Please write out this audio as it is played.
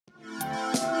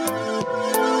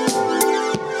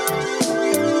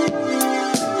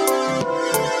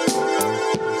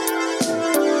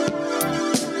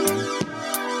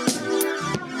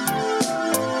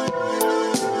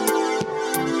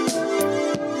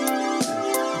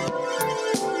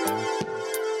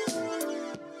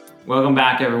Welcome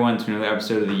back, everyone, to another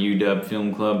episode of the UW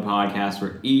Film Club podcast,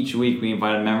 where each week we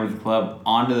invite a member of the club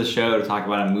onto the show to talk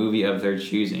about a movie of their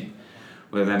choosing.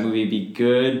 Whether that movie be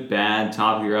good, bad,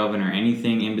 topically relevant, or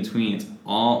anything in between, it's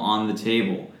all on the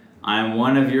table. I'm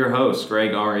one of your hosts,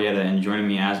 Greg Arietta, and joining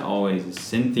me as always is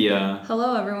Cynthia.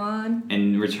 Hello, everyone.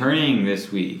 And returning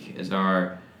this week is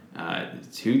our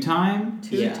two-time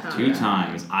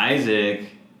is Isaac.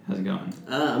 How's it going?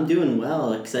 I'm doing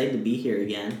well. Excited to be here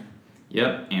again.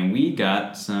 Yep, and we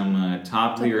got some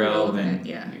topically relevant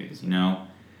news.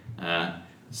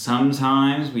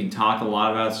 Sometimes we talk a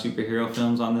lot about superhero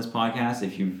films on this podcast.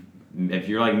 If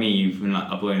you're like me, you've been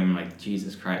uploading them like,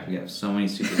 Jesus Christ, we have so many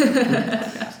superhero films on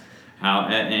this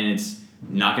podcast. And it's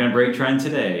not going to break trend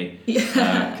today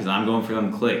because I'm going for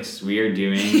them clicks. We are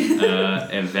doing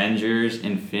Avengers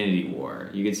Infinity War.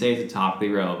 You could say it's a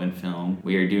topically relevant film.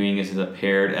 We are doing this as a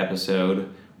paired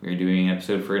episode. We're doing an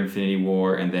episode for Infinity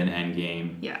War and then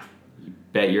Endgame. Yeah. You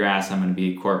bet your ass I'm going to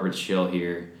be a corporate shill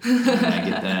here. And I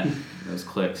get those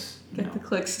clicks. Get the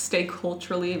clicks to stay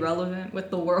culturally relevant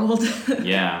with the world.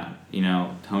 Yeah.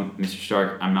 Mr.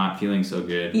 Stark, I'm not feeling so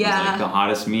good. Yeah. It was like the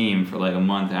hottest meme for like a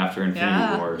month after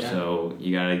Infinity War. Yeah. So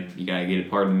you gotta get a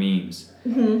part of the memes.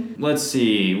 Mm-hmm. Let's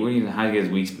see. How you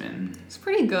guys' week's been? It's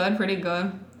pretty good.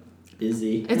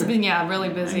 Busy. It's been, really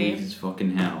busy. It's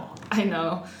fucking hell. I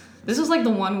know. This was like the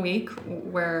 1 week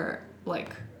where like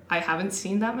I haven't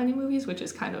seen that many movies, which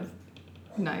is kind of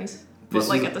nice. But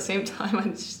at the same time,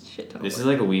 I'm just shit ton of This work. is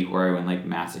like a week where I went like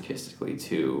masochistically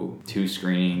to 2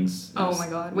 screenings. Oh my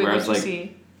god. Wait, what did you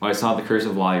see? Well, I saw The Curse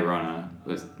of La Llorona. It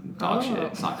was dog shit.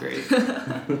 It's not great.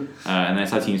 And then I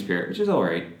saw Teen Spirit, which is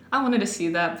alright. I wanted to see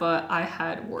that, but I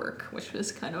had work, which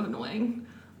was kind of annoying.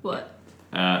 But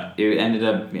it ended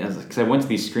up, because I went to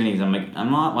these screenings, I'm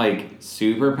not like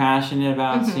super passionate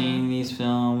about seeing these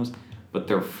films, but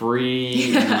they're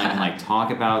free and I can like talk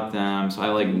about them, so I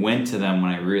like went to them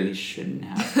when I really shouldn't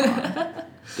have gone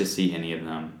to see any of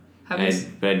them. But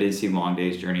I did see Long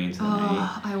Day's Journey into the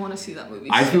Night. I want to see that movie.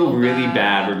 I feel so really bad.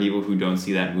 bad for people who don't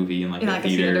see that movie in like a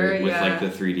theater with yeah. like the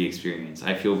 3D experience.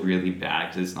 I feel really bad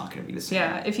because it's not going to be the same.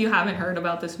 Yeah, if you haven't heard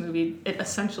about this movie, it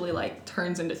essentially like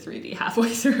turns into 3D halfway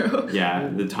through. Yeah,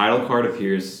 the title card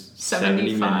appears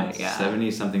 70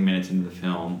 something minutes into the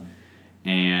film,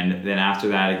 and then after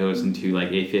that it goes into like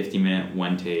a 50-minute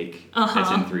one take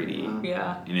that's in 3D.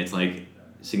 Yeah, and it's like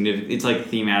significant. It's like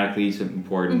thematically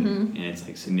important, and it's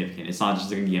like significant. It's not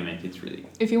just like a gimmick. It's really.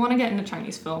 If you want to get into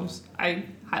Chinese films, I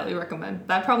highly recommend.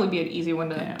 That'd probably be an easy one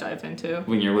to dive into.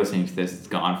 When you're listening to this, it's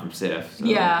gone from SIF. So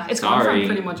it's gone from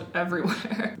pretty much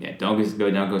everywhere. Yeah, don't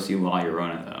go see La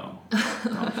Llorona though.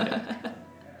 Shit.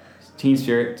 Teen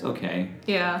Spirit, it's okay.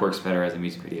 Yeah, works better as a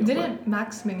music video. Didn't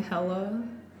Max Minghella?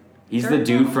 He's the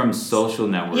dude from Social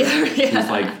Network.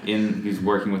 Yeah. He's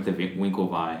working with the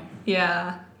Winklevi.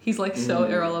 Yeah. He's like so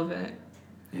irrelevant.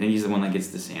 I think he's the one that gets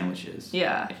the sandwiches.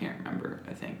 Yeah. I can't remember,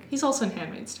 I think. He's also in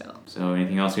Handmaid's Tale. So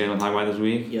anything else you guys want to talk about this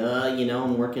week? Yeah,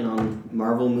 I'm working on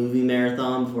Marvel movie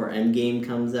marathon before Endgame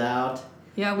comes out.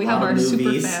 Yeah, we have our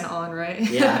super fan on, right?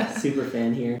 Yeah, super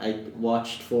fan here. I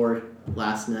watched 4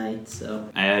 last night,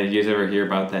 so. Did you guys ever hear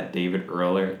about that David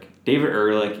Ehrlich? David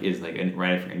Ehrlich is like a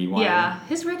writer for IndieWire. Yeah,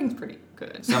 his rating's pretty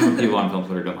good. Some people on Film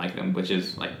Twitter don't like him, which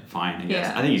is like fine, I guess.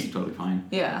 Yeah. I think he's totally fine.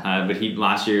 Yeah. But he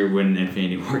last year when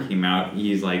Infinity War came out,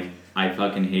 he's like, I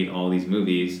fucking hate all these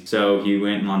movies. So he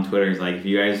went on Twitter. He's like, if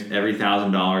you guys every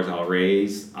 $1,000 I'll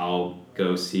raise, I'll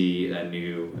go see a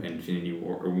new Infinity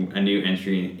War, or a new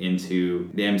entry into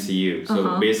the MCU.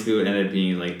 So basically, it ended up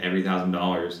being like every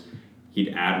 $1,000,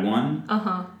 he'd add one.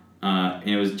 And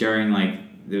it was during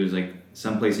there was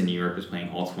someplace in New York was playing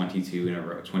all 22 in a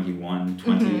row, 21,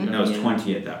 20. No, it was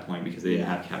 20 at that point because they didn't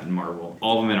have Captain Marvel.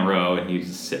 All of them in a row, and he would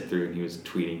just sit through and he was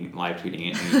live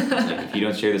tweeting it. And he was like, if you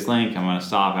don't share this link, I'm going to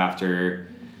stop after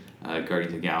Guardians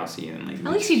of the Galaxy. And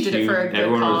at least he did it for a good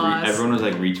cause. Everyone was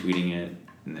retweeting it,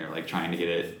 and they're trying to get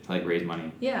it to raise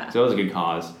money. Yeah. So it was a good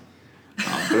cause.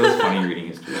 But it was funny reading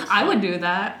his tweets. I would do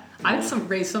that. I'd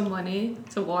raise some money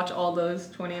to watch all those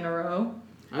 20 in a row.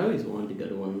 I always wanted to go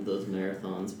to one of those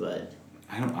marathons, but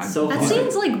that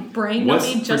seems like brain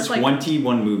numbing. Just for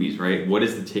 21 movies, right? What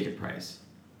is the ticket price?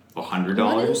 $100?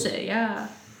 What is it? Yeah.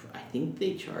 I think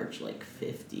they charge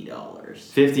 $50.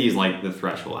 50 is the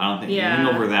threshold. I don't think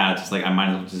anything over that. It's just I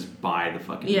might as well just buy the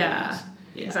fucking movies. Yeah,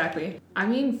 exactly. I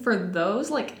mean, for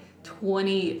those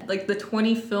 20, the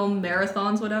 20 film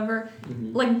marathons, whatever.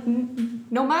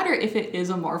 No matter if it is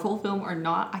a Marvel film or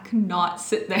not, I could not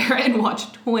sit there and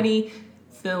watch 20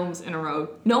 films in a row,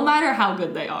 no matter how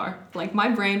good they are. My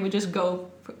brain would just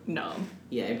go numb.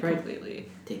 Yeah, I probably completely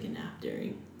take a nap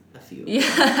during a few.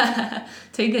 Yeah,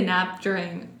 take a nap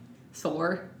during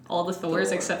Thor all the Thors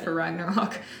Thor, except for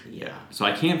Ragnarok. Yeah. So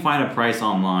I can't find a price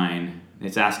online.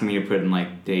 It's asking me to put in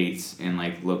like dates and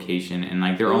like location, and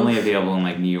like they're only available in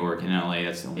like New York and LA.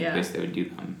 That's the only place they would do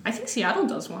them. I think Seattle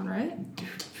does one, right? Dude,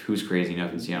 who's crazy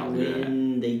enough in Seattle to do that?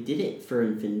 When they did it for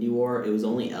Infinity War, it was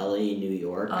only LA and New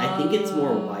York. I think it's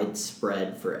more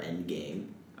widespread for Endgame.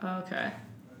 Okay.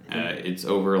 It's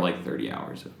over like 30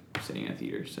 hours of sitting in a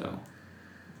theater, so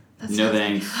That's no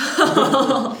thanks.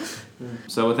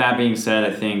 So with that being said,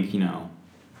 I think,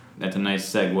 that's a nice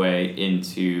segue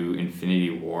into Infinity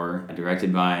War,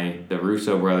 directed by the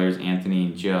Russo brothers, Anthony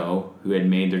and Joe, who had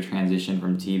made their transition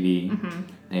from TV. Mm-hmm.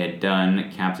 They had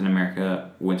done Captain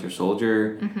America, Winter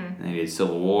Soldier, and they did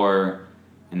Civil War,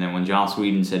 and then when Joss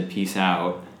Whedon said peace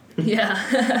out,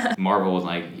 yeah. Marvel was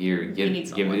like, here, give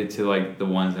it to like the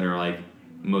ones that are like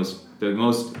the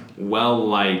most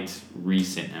well-liked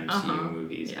recent MCU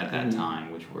movies at that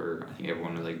time, which were, I think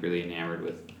everyone was like really enamored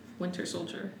with Winter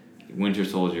Soldier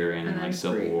and like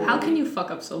Civil War. How can you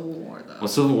fuck up Civil War though? Well,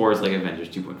 Civil War is like Avengers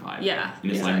 2.5. Yeah.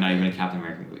 And it's like not even a Captain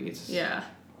America movie. It's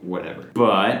whatever.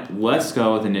 But let's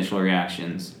go with initial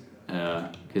reactions.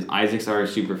 Because Isaac's our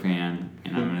super fan,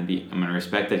 and I'm gonna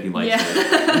respect that he likes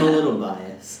it. I'm a little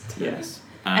biased. Yes.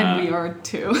 And we are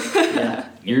too. Yeah.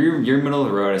 You're middle of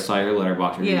the road. I saw your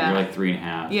letterbox review. Yeah. You're like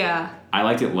 3.5. Yeah. I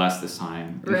liked it less this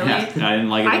time. Really? Yeah, I didn't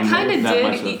like it that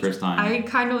much the first time. I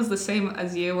kind of was the same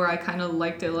as you, where I kind of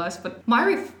liked it less. But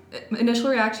my initial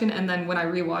reaction, and then when I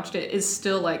rewatched it, is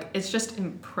still like, it's just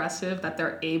impressive that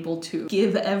they're able to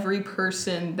give every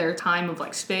person their time of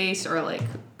like space, or like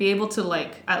be able to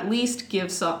like at least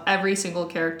give every single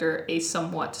character a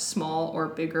somewhat small or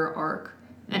bigger arc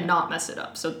and not mess it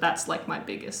up. So that's like my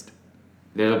biggest.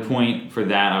 There's a point for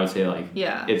that. I would say like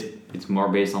it's more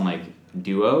based on like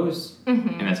duos,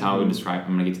 and that's how I would describe.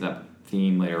 I'm gonna get to that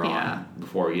theme later on.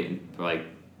 Before we get like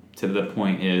to the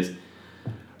point is,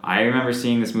 I remember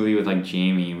seeing this movie with like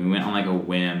Jamie, and we went on like a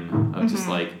whim of just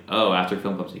like, after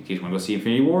film club, like, do you want to go see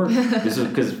Infinity War? This is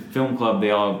because film club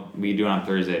we do it on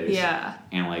Thursdays. Yeah.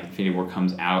 And like Infinity War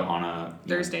comes out on a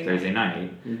Thursday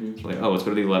night. So like, let's go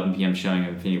to the 11 p.m. showing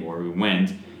of Infinity War. We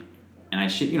went, and I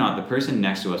shit you not, the person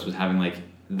next to us was having like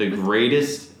the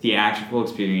greatest theatrical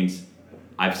experience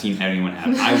I've seen anyone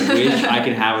have. I wish I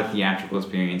could have a theatrical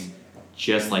experience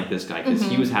just like this guy, because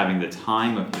he was having the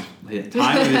time of his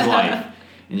life.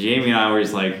 And Jamie and I were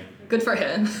just like, good for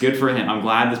him. Good for him. I'm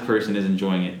glad this person is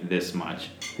enjoying it this much.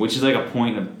 Which is like a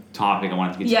point of topic I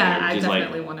wanted to get to. Yeah, I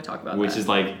definitely want to talk about that. Which is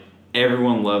like,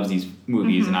 everyone loves these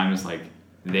movies, and I'm just like,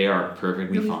 they are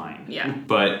perfectly fine. Yeah.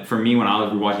 But for me, when I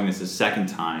was rewatching this the second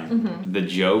time, the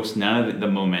jokes, none of the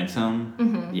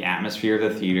momentum, the atmosphere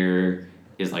of the theater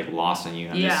is like lost on you.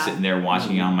 I'm just sitting there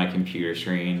watching it on my computer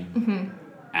screen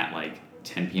at like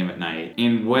 10 p.m. at night.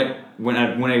 And when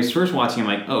I was first watching, I'm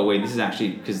like, oh wait, this is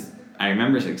actually, because I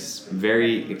remember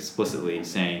very explicitly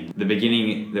saying the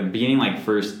beginning like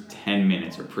first 10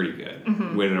 minutes are pretty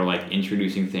good, where they're like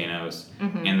introducing Thanos,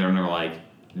 and then they're like,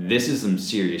 this is some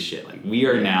serious shit. Like, we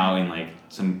are now in like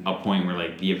a point where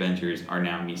like the Avengers are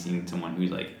now meeting someone who's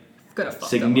like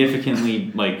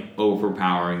significantly like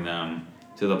overpowering them,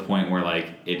 to the point where like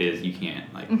it is, you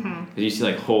can't like, because you see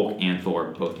like Hulk and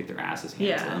Thor both get their asses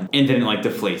handed to them, and then it like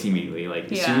deflates immediately.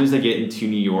 Like as soon as they get into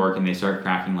New York and they start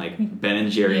cracking like Ben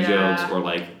and Jerry jokes, or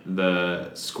like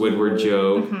the Squidward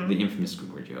joke, the infamous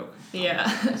Squidward joke.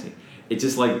 Yeah. It's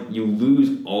just like you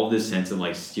lose all this sense of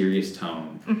like serious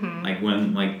tone. Like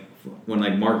when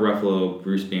Mark Ruffalo,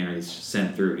 Bruce Banner is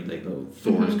sent through, he's like, oh,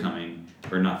 Thor's coming,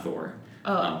 or not Thor.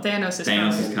 Thanos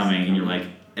is coming, and you're like,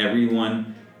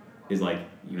 everyone is like,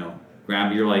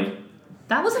 grab your like,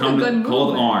 that was like a good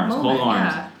cold arms.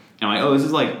 Yeah. And I'm like, oh, this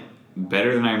is like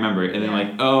better than I remember. And then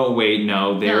like, oh wait,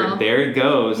 there it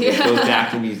goes. It goes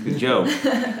back to the joke.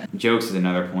 Jokes is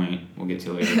another point we'll get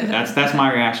to later. But that's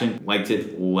my reaction. Liked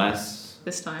it less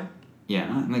this time.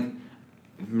 Yeah, like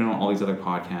I've been on all these other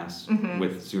podcasts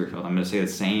with Superfield. I'm gonna say the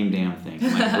same damn thing.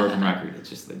 Like broken record. It's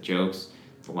just the jokes,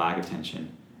 the lack of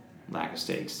tension, lack of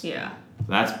stakes. Yeah.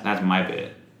 That's my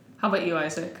bit. How about you,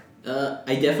 Isaac?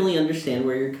 I definitely understand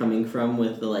where you're coming from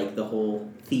with the whole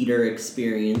theater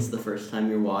experience the first time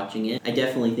you're watching it. I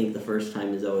definitely think the first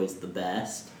time is always the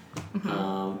best.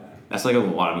 That's like a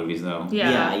lot of movies though.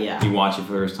 Yeah. You watch it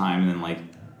for the first time, and then like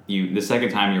the second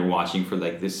time you're watching for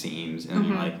like the scenes, and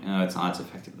you're like, oh, it's not as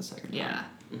effective the second time. Yeah.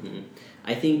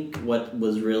 I think what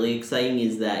was really exciting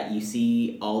is that you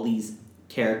see all these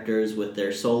characters with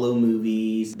their solo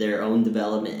movies, their own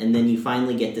development, and then you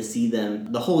finally get to see them.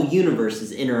 The whole universe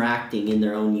is interacting in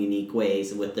their own unique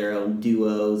ways with their own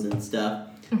duos and stuff.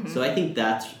 So I think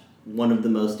that's one of the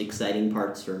most exciting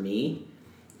parts for me.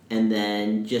 and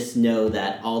then just know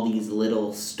that all these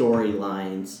little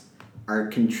storylines are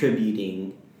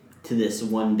contributing to this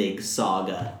one big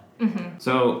saga. Mm-hmm.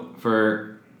 So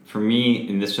for me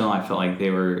in this film, I felt like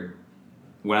they were.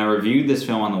 When I reviewed this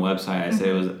film on the website, I said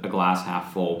it was a glass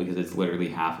half full because it's literally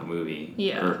half a movie.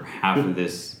 Yeah. Or half of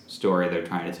this story they're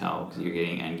trying to tell because you're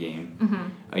getting Endgame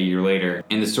a year later.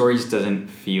 And the story just doesn't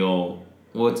feel...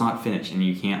 Well, it's not finished and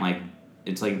you can't like...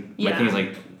 It's like... My thing is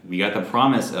like, we got the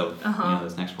promise of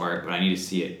this next part, but I need to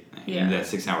see it. I need that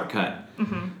 6-hour cut.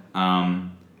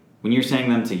 When you're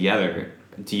saying them together,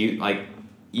 do you... Like,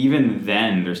 even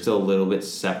then, they're still a little bit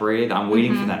separated. I'm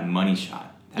waiting for that money shot.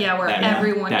 Where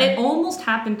everyone... it almost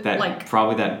happened like...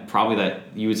 Probably that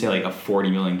you would say like a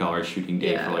 $40 million shooting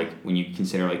day for like when you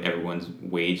consider like everyone's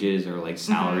wages or like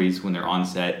salaries when they're on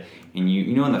set. And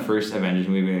you know in the first Avengers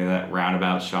movie, that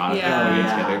roundabout shot of everybody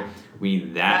together, we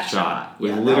need that shot.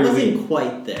 With literally that wasn't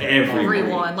quite there.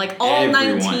 Everyone. Like all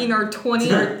 19 or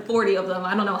 20 or 40 of them.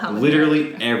 I don't know how many.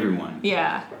 Literally everyone.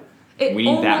 Yeah. It we need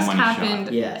almost that money happened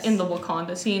shot. in the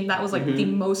Wakanda scene. That was like the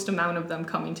most amount of them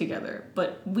coming together.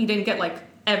 But we didn't get like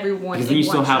everyone. Because then you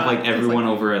still have like everyone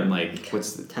over at like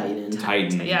what's the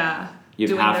Titan. Yeah. You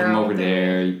have half of them over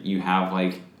there. You have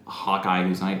like Hawkeye,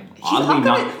 who's like oddly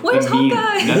not. Where's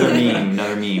Hawkeye?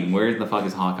 Another meme. Where the fuck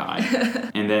is Hawkeye?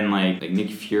 And then like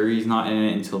Nick Fury's not in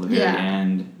it until the very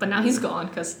end. But now he's gone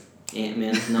because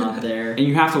Ant-Man's not there. And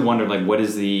you have to wonder like what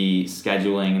is the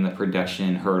scheduling and the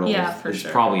production hurdles? Yeah, for it's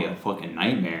sure. probably a fucking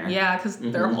nightmare. Yeah, because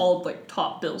they're all like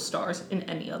top bill stars in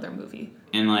any other movie.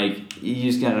 And like you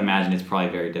just gotta imagine it's probably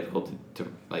very difficult to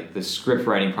like the script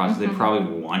writing process. They probably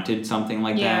wanted something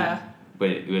like that, but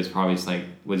it was probably just like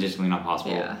logistically not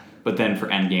possible. Yeah. But then for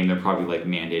Endgame, they're probably like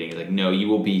mandating like, no, you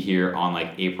will be here on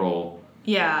like April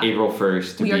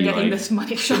 1st. We are getting this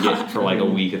money shot for like a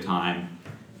week of time.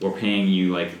 We're paying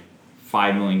you like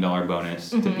 $5 million bonus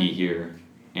to be here,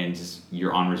 and just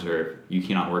you're on reserve. You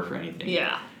cannot work for anything.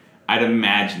 Yeah. I'd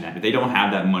imagine that if they don't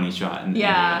have that money shot, I'm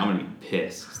gonna be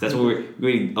pissed. That's what we're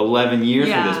waiting 11 years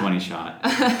for this money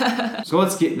shot. So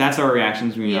that's our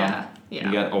reactions. We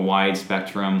got a wide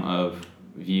spectrum of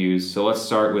views. So let's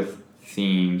start with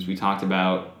themes. We talked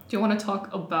about. Do you want to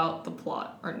talk about the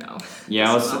plot or no?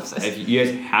 Yeah, if you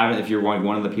guys haven't, if you're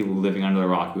one of the people living under the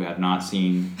rock who have not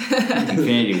seen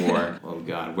Infinity War, oh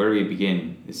god, where do we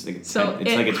begin? It's like it's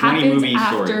like a 20 movie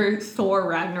story. After Thor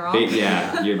Ragnarok.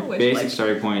 Your basic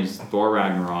starting point is Thor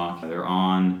Ragnarok. They're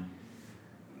on.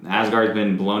 Asgard's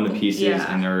been blown to pieces,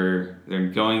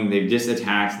 and they've just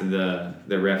attacked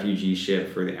the refugee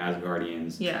ship for the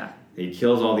Asgardians. Yeah. He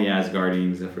kills all the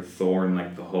Asgardians except for Thor and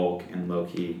like the Hulk and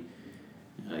Loki.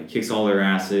 He kicks all their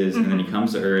asses, and then he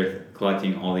comes to Earth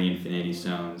collecting all the Infinity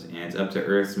Stones, and it's up to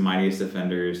Earth's mightiest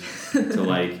defenders to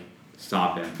like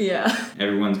stop him. Yeah.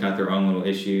 Everyone's got their own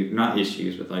little not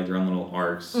issues, but like their own little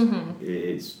arcs.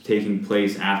 It's taking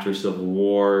place after Civil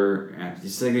War.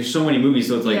 It's like there's so many movies,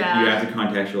 so it's like you have to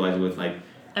contextualize it with like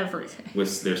everything.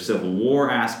 With their Civil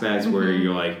War aspects, where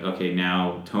you're like, okay,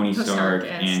 now Tony Stark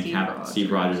and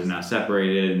Steve Rogers are now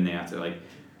separated, and they have to like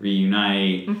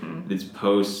reunite. It's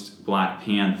post Black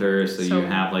Panther, so you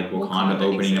have like Wakanda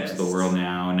opening up to the world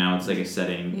now, and now it's like a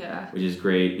setting, which is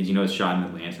great. Did you know it's shot in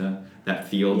Atlanta? That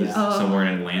field is somewhere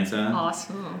in Atlanta.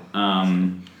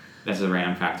 Awesome. That's a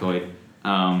random factoid.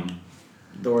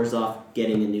 Thor's off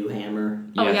getting a new hammer.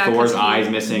 Yeah, Thor's eye's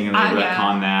missing, and they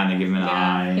retcon that, and they give him an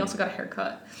eye. He also got a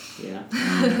haircut. Yeah.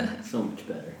 So much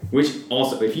better. Which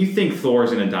also, if you think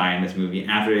Thor's gonna die in this movie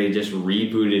after they just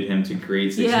rebooted him to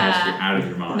great success, you're out of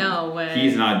your mind. No way.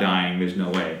 He's not dying. There's no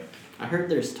way. I heard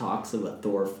there's talks of a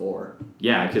Thor 4.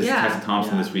 Yeah, because Tessa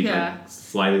Thompson this week like,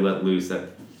 slightly let loose that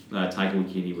Taika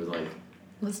Waititi was like,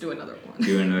 let's do another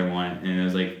one. And it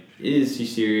was like, is she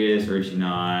serious or is she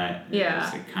not? Yeah.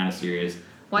 It's like, kind of serious.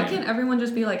 Why can't everyone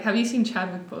just be like, have you seen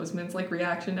Chadwick Boseman's like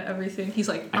reaction to everything? He's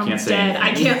like, I'm dead. Anything.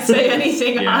 I can't say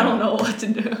anything. I don't know what to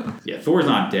do. Yeah, Thor's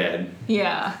not dead.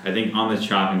 Yeah. I think on the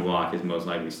chopping block is most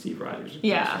likely Steve Rogers.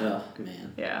 Yeah. Oh,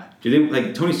 man. Yeah. Do they,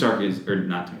 like, Tony Stark is, or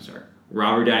not Tony Stark,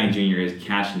 Robert Downey Jr. is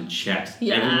cashing checks.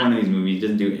 Yeah. Every one of these movies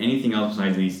doesn't do anything else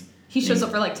besides these. He shows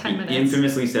up for like 10 minutes. He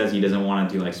infamously says he doesn't want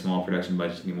to do like small production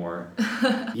budgets anymore.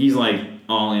 He's like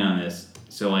all in on this.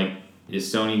 So like, is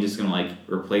Sony just gonna like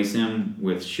replace him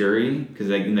with Shuri? Because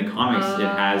like in the comics, it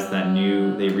has that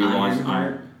new they relaunched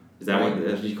Ironheart. Is that what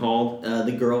that's what she called?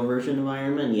 The girl version of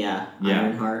Iron Man,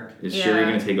 Ironheart. Is Shuri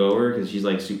gonna take over because she's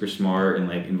like super smart and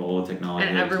like involved with technology?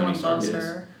 And like everyone Tony Stark loves is.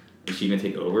 her. Is she gonna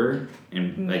take over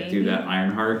and like do Maybe. that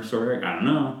Ironheart story? I don't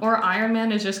know. Or Iron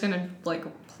Man is just gonna like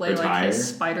play Retire? like his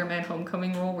Spider-Man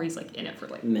Homecoming role where he's like in it for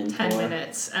like Mentor. 10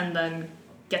 minutes and then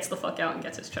gets the fuck out and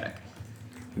gets his check.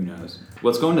 Who knows?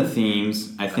 Let's go into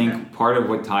themes. I think part of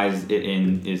what ties it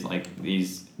in is like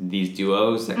these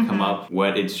duos that come up.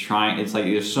 What it's trying, it's like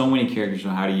there's so many characters. So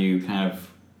how do you kind of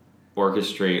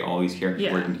orchestrate all these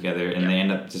characters working together? And they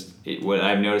end up just what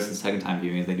I've noticed the second time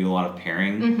viewing is they do a lot of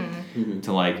pairing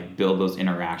to like build those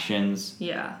interactions.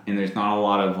 Yeah. And there's not a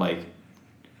lot of like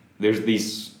there's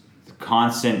these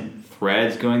constant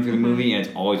threads going through the movie, and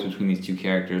it's always between these two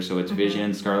characters. So it's Vision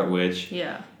and Scarlet Witch.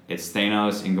 Yeah. It's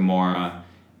Thanos and Gamora.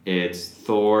 It's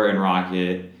Thor and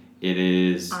Rocket. It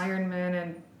is Iron Man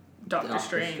and Doctor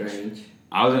Strange.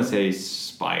 I was gonna say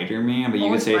Spider-Man, but you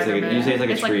could say it's like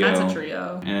a trio. Like that's a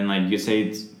trio. And then like you could say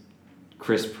it's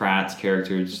Chris Pratt's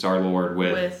character Star-Lord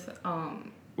with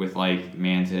like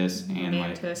Mantis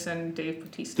and Dave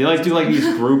Bautista. They like do like these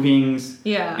groupings.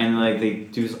 Yeah. And like they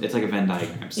do it's like a Venn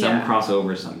diagram. Some cross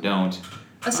over, some don't.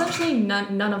 Essentially,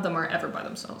 none of them are ever by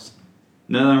themselves.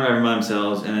 None of them are ever by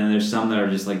themselves, and then there's some that are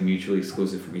just like mutually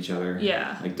exclusive from each other.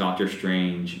 Yeah. Like Doctor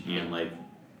Strange and like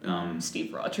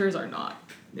Steve Rogers are not.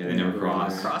 Yeah, they never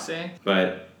cross. Crossing.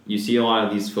 But you see a lot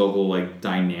of these focal like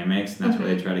dynamics, and that's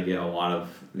where they try to get a lot of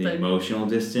the emotional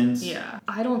distance. Yeah.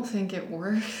 I don't think it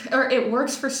works. Or it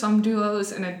works for some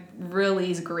duos, and it really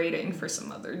is grating for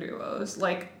some other duos.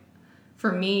 Like,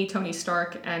 for me, Tony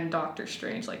Stark and Doctor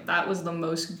Strange, like, that was the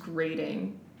most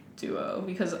grating duo,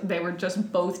 because they were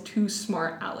just both two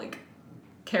smart Alec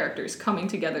characters coming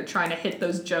together, trying to hit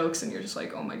those jokes, and you're just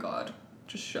like, oh my god,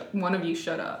 just one of you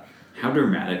shut up. How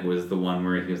dramatic was the one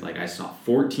where he was like, I saw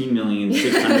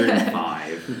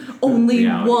 14,605,000 only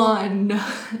one.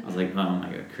 I was like, oh my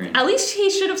god, cringe. At least he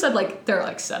should have said like there are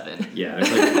like 7. Yeah,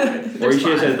 there's like 5. Or he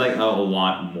should have said like a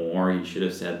lot more. He should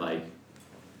have said like,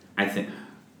 I think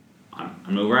I'm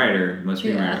no writer, must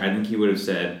be a writer. I think he would have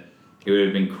said it would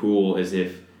have been cool as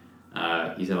if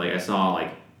he said like I saw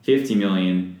like 50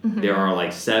 million. There are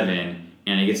like 7.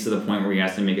 And it gets to the point where he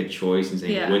has to make a choice and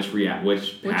say which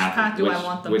path do I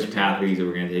want them to take? Which path are we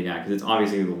going to take out? Because it's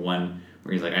obviously the one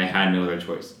where he's like, I had no other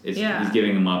choice. He's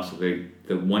giving them up, so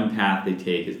the one path they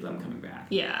take is them coming back.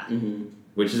 Yeah.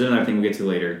 Which is another thing we'll get to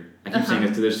later. I keep saying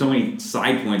this because there's so many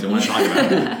side points I want to talk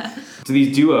about. So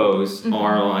these duos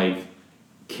are like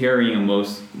carrying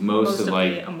most of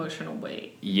like the emotional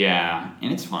weight. Yeah,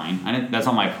 and it's fine. That's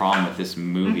not my problem with this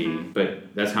movie,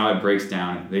 but that's how it breaks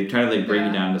down. They try to like break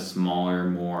it down to smaller,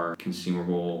 more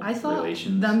consumable I thought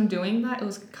relations. Them doing that, it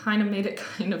was kind of made it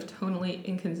kind of tonally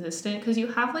inconsistent, because you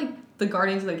have like the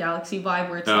Guardians of the Galaxy vibe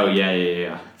where it's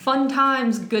fun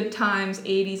times, good times,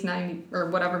 80s, 90s, or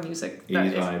whatever music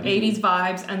 80s vibes. 80s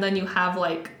vibes, and then you have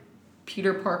like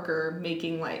Peter Parker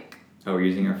making like... Oh, we're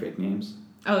using our fake names?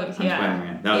 Oh, yeah.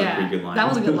 Spider-Man. That was a pretty good line. That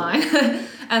was a good line.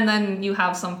 And then you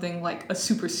have something like a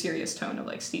super serious tone of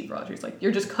like Steve Rogers. Like,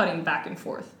 you're just cutting back and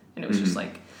forth. And it was just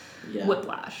like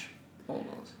whiplash,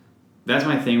 almost. That's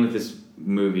my thing with this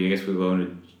movie. I guess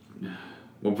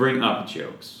we'll bring up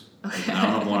jokes. Okay.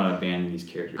 I don't want to abandon these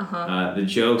characters. The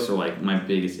jokes are like my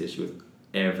biggest issue with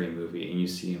every movie. And you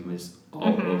see them just all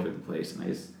over the place.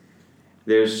 And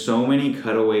there's so many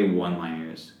cutaway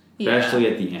one-liners. Especially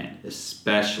at the end.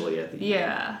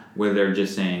 Yeah. Where they're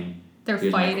just saying, they're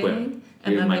fighting,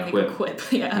 and then they make a quip.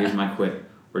 Yeah. Here's my quip.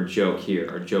 Or joke here.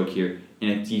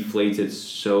 And it deflates it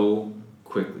so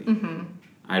quickly.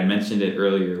 I had mentioned it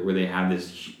earlier where they have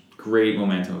this great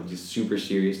momentum, just super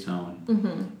serious tone.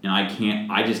 And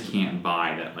I just can't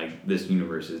buy that like this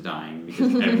universe is dying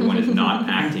because everyone is not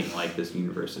acting like this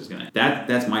universe is gonna.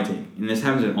 That's my take. And this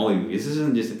happens in all these movies. This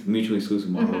isn't just mutually exclusive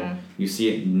Marvel. You see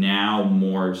it now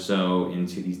more so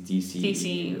into these DC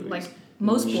movies. Like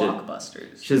most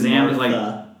blockbusters. Shazam is like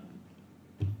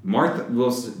Martha.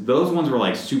 Those ones were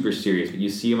like super serious, but you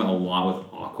see them a lot with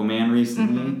Aquaman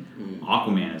recently.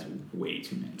 Aquaman is way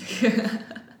too many.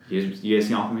 You guys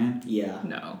seen Aquaman? Yeah.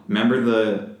 No. Remember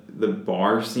the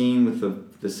bar scene with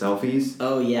the selfies?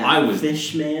 Oh yeah.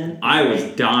 Fishman. I was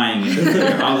dying in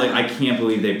there. I was like, I can't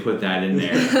believe they put that in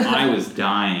there. I was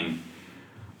dying.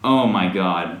 Oh my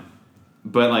god.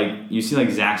 But like you see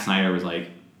like Zack Snyder was like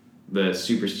the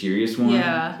super serious one.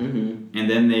 Yeah. And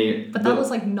then But that was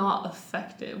like not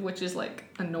effective, which is like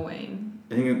annoying.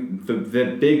 I think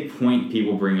the big point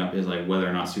people bring up is like whether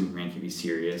or not Superman can be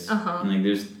serious. And like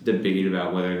there's debate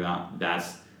about whether or not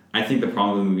that's... I think the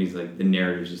problem with the movie is like the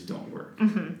narratives just don't work.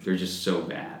 They're just so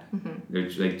bad. They're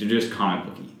just comic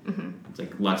booky. It's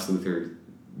like Lex Luthor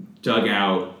dug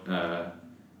out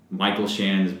Michael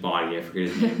Shannon's body, I forget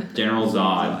his name, General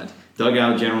Zod. Dug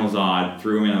out General Zod,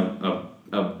 threw him in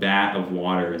a vat of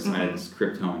water inside his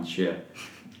Krypton ship,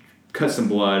 cut some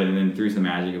blood, and then threw some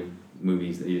magic of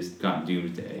movies that he just got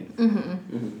Doomsday.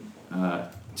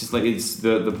 Just like it's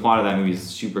the plot of that movie is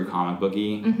super comic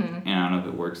booky, and I don't know if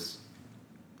it works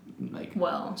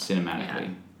well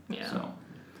cinematically. Yeah. So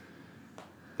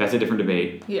that's a different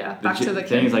debate. Yeah. Back to the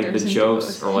thing is like the characters and jokes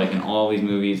duos. are like in all these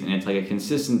movies, and it's like a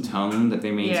consistent tone that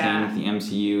they maintain Yeah. with the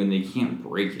MCU, and they can't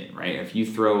break it, right? If you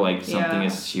throw like something Yeah.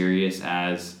 as serious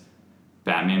as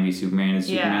Batman v Superman and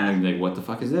Superman, Yeah. they'd be like, what the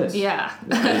fuck is this? Yeah.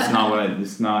 It's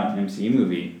not an MCU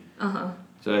movie. Uh-huh.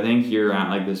 So I think you're at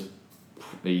like this,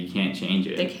 you can't change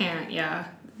it. They can't, yeah.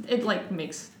 It like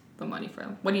makes the money for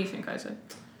them. What do you think, Isaac?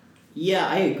 Yeah,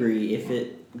 I agree. If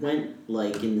it went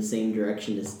like in the same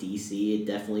direction as DC, it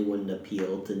definitely wouldn't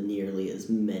appeal to nearly as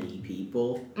many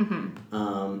people.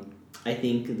 Mm-hmm. I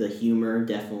think the humor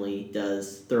definitely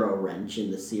does throw a wrench in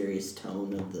the serious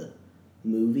tone of the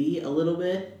movie a little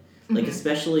bit. Like,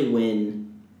 especially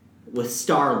with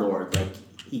Star-Lord, like,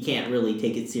 he can't really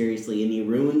take it seriously and he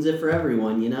ruins it for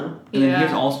everyone, you know? And then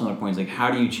here's also another point, is like,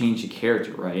 how do you change the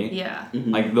character, right? Yeah.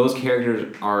 Mm-hmm. Like, those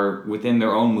characters are within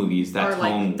their own movies, that Or,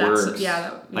 like, tone that's- works.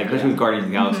 like, especially with Guardians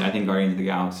of the Galaxy, I think Guardians of the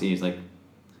Galaxy is like,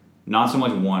 not so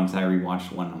much one, because I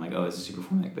rewatched one and I'm like, oh, this is super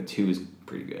formulaic, but two is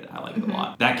pretty good. I like it a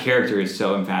lot. That character is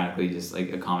so emphatically just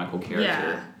like a comical character.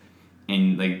 Yeah.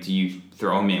 And like, do you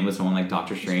throw him in with someone like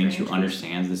Doctor Strange who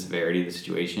understands the severity of the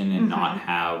situation and not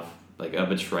have like a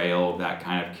betrayal of that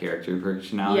kind of character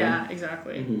personality? Yeah,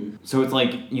 exactly. Mm-hmm. So it's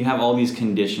like you have all these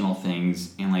conditional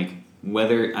things, and like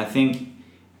whether I think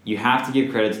you have to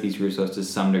give credit to these Russos to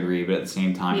some degree, but at the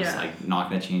same time, it's like not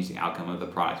going to change the outcome of the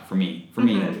product for me. For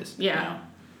me, that is. Yeah. You know?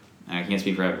 And I can't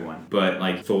speak for everyone, but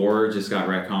like Thor just got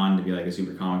retconned to be like a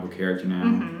super comical character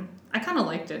now. I kind of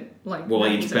liked it. Like, Well,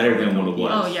 like, it's better than what it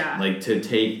was. Oh, yeah. Like, to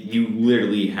take... You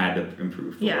literally had to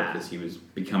improve Thor Yeah. because he was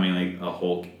becoming, like, a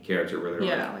Hulk character where they're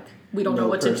Yeah, like... we don't no know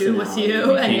what to do with personality. you.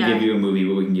 We and can't give you a movie,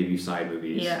 but we can give you side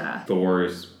movies. Yeah.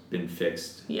 Thor's been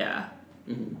fixed. Yeah.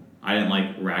 Mm-hmm. I didn't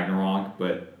like Ragnarok,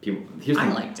 but people... Here's the I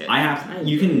thing. liked it.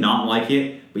 You can not like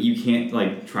it, but you can't,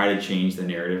 like, try to change the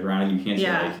narrative around it. You can't say,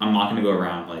 like... I'm not going to go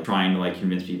around, like, trying to, like,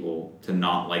 convince people to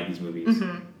not like these movies.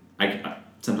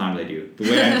 Sometimes I do. The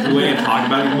way I talk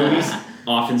about these movies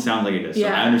often sounds like it does. So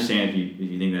I understand if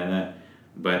you think that.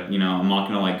 But, you know, I'm not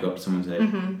going to, like, go up to someone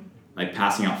and say... Like,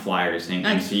 passing out flyers saying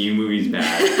MCU movie's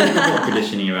bad. Or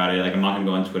petitioning about it. Like, I'm not going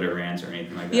to go on Twitter rants or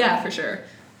anything like that. Yeah, for sure.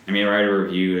 I mean, I write a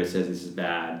review that says this is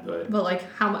bad, but... But, like,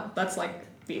 how much... That's, like,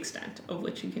 the extent of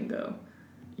which you can go.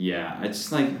 Yeah, it's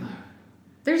just, like...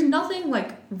 There's nothing,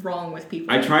 like, wrong with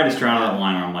people. I try to straddle that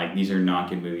line where I'm like, these are not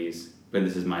good movies, but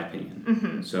this is my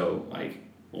opinion. So, like...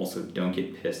 Also, don't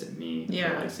get pissed at me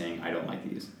for like saying I don't like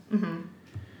these.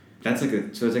 That's like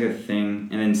it's like a thing,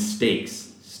 and then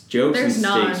stakes, jokes and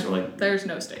stakes are like there's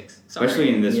no stakes, sorry.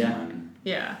 especially in this one.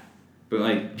 Yeah. But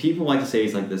like people like to say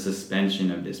it's like the suspension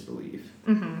of disbelief,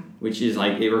 which is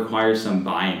like it requires some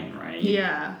buy-in, right?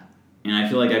 Yeah. And I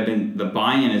feel like the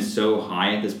buy-in is so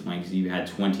high at this point because you've had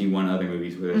 21 other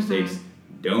movies where the stakes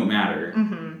don't matter,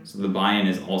 so the buy-in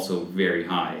is also very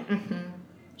high.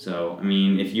 So, I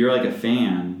mean, if you're like a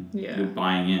fan, you're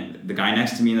buying in. The guy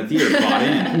next to me in the theater bought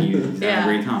in, and he's having a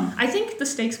great time. I think the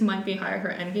stakes might be higher for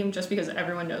Endgame just because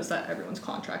everyone knows that everyone's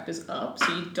contract is up,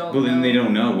 so you don't Well, know. then they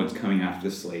don't know what's coming after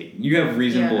the slate. You have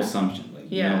reasonable assumptions.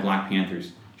 Like, you know, Black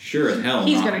Panther's sure as hell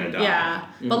He's not gonna going to die. Yeah,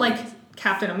 but like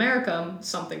Captain America,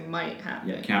 something might happen.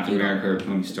 Yeah, Captain America or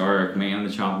Tony Stark, Man on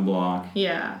the Chopping Block.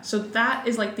 Yeah, so that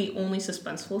is like the only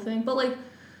suspenseful thing, but like...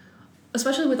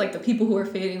 Especially with, like, the people who are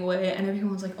fading away and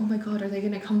everyone's like, oh my god, are they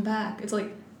gonna come back? It's like,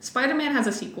 Spider-Man has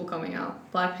a sequel coming out.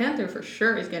 Black Panther for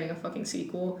sure is getting a fucking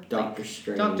sequel. Doctor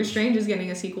Strange. Doctor Strange is getting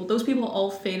a sequel. Those people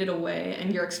all faded away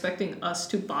and you're expecting us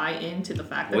to buy into the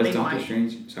fact that What's they Doctor might...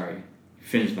 Strange? Sorry.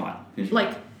 Finish thought.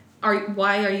 Like,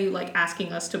 why are you, like,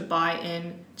 asking us to buy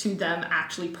in to them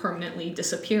actually permanently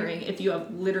disappearing if you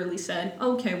have literally said,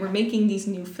 okay, we're making these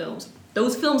new films.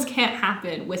 Those films can't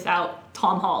happen without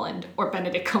Tom Holland or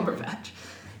Benedict Cumberbatch.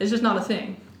 It's just not a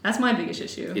thing. That's my biggest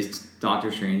issue. Is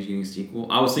Doctor Strange getting a sequel?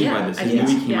 I was thinking about this.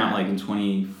 This movie came out like in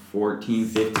 2014,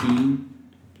 15.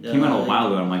 Came out a while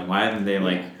ago. I'm like, why haven't they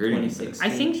like heard anything? I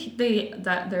think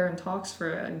they're in talks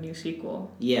for a new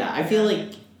sequel. Yeah, I feel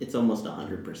like it's almost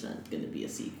 100% going to be a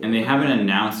sequel. And they haven't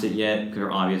announced it yet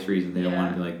for obvious reasons. They don't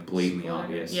want to be like blatantly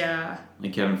obvious. Yeah.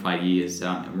 Like Kevin Feige is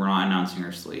we're not announcing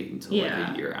our slate until like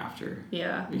a year after.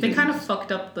 Yeah. They kind of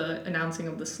fucked up the announcing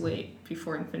of the slate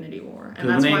before Infinity War. And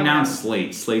when they announced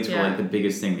slates were like the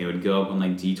biggest thing. They would go up on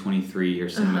like D23 or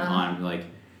CinemaCon and be like,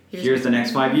 here's the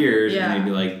next 5 years. And they'd be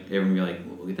like, everyone would be like,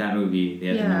 well, look at that movie. They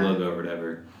had the new logo or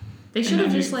whatever. They should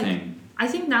have just like... I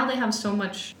think now they have so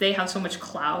much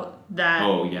clout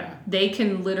that they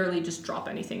can literally just drop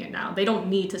anything in now. They don't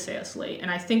need to say a slate.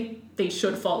 And I think they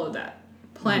should follow that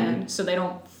plan so they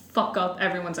don't fuck up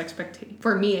everyone's expectation.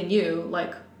 For me and you,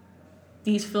 like,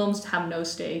 these films have no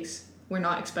stakes. we're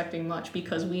not expecting much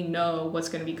because we know what's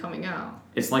going to be coming out.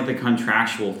 It's like the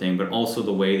contractual thing, but also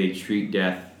the way they treat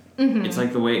death. Mm-hmm. It's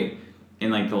like the way in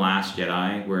like The Last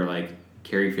Jedi where like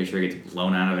Carrie Fisher gets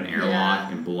blown out of an airlock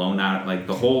and blown out like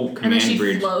the whole command and then she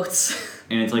bridge floats.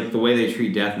 And it's like the way they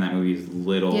treat death in that movie is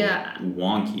little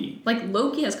wonky. Like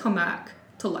Loki has come back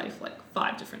to life like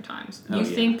 5 different times. You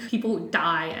think people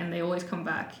die and they always come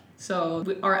back.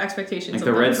 So our expectations like of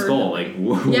the Red them Skull, like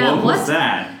what was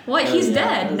that? What? Oh, He's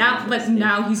yeah, dead now, but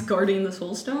now he's guarding the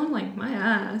Soul Stone. Like my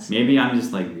ass. Maybe I'm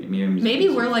just like maybe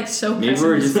we're like so maybe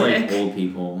we're just like pessimistic. old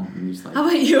people. I'm just like, How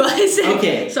about you, Isaac?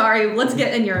 Okay. Sorry, let's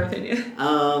get in your opinion.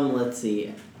 Let's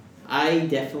see. I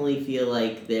definitely feel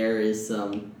like there is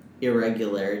some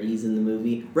irregularities in the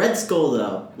movie. Red Skull,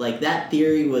 though, like that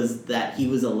theory was that he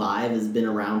was alive has been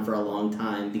around for a long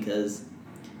time because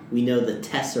we know the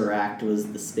Tesseract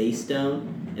was the Space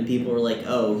Stone, and people were like,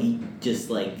 oh, he just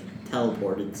like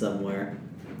teleported somewhere.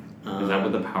 Is that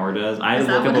what the power does? I had Is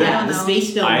to that look what up. I don't the know.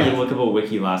 Space Stone. I had Like, to look up a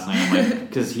wiki last night. I'm like,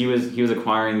 because he was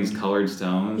acquiring these colored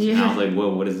stones, and I was like,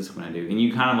 whoa, what is this going to do? And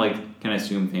you kind of like can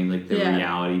assume things like the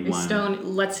reality The one.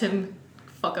 stone lets him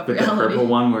fuck up But reality. the purple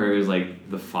one where it was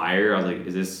like the fire, I was like,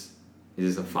 is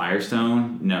this a fire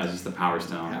stone? No, it's just the power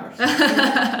stone. Power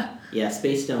Stone. Yeah,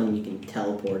 Space Stone, you can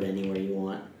teleport anywhere you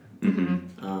want.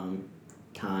 Mm-hmm.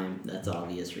 Time, that's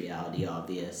obvious. Reality,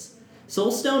 obvious.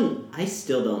 Soulstone, I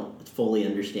still don't fully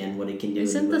understand what it can do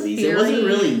Isn't in the movies. theory It wasn't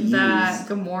really used. that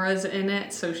Gamora's in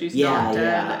it, so she's Yeah, not dead,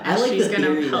 yeah. and I like she's the gonna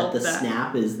theory help that the that.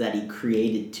 snap is that he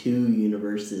created 2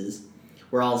 universes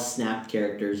where all snapped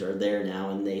characters are there now,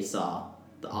 and they saw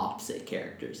the opposite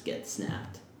characters get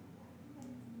snapped.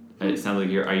 It sounds like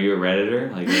are you a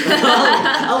Redditor? Like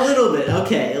A little bit,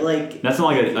 okay. Like that's not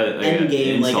like a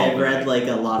Endgame, like insult, I've but, read like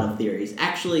a lot of theories.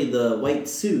 Actually, the white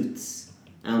suits.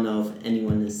 I don't know if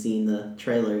anyone has seen the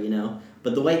trailer,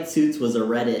 but the white suits was a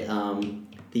Reddit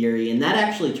theory, and that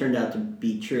actually turned out to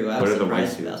be true. I was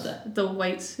surprised about that. The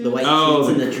white suit. The white suits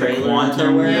in the the trailer.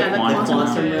 quantum, the quantum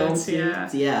realm realm suits,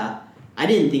 suits. Yeah, I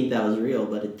didn't think that was real,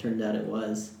 but it turned out it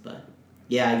was. But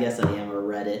yeah, I guess I am a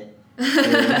Reddit.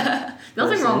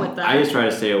 Nothing wrong with that. I just try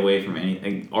to stay away from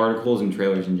any articles and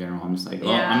trailers in general. I'm just like,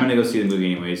 well, I'm gonna go see the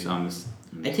movie anyway, so I'm just.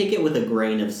 I take it with a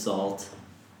grain of salt.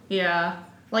 Yeah,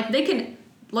 like they can,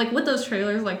 like with those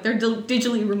trailers, like they're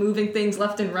digitally removing things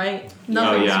left and right.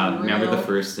 Nothing's real. Remember the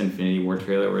first Infinity War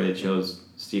trailer where they chose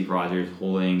Steve Rogers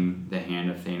holding the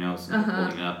hand of Thanos and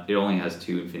holding it up? It only has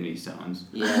 2 Infinity Stones.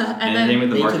 Yeah, and then same with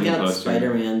the they took marketing out poster.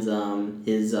 Spider-Man's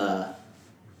his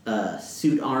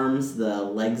suit arms, the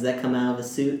legs that come out of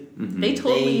his suit. Mm-hmm.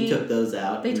 They took those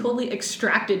out. They totally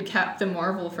extracted Captain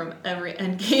Marvel from every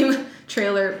Endgame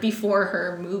trailer before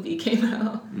her movie came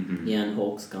out. Mm-hmm. Yeah, and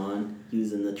Hulk's gone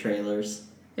using the trailers.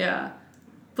 Yeah.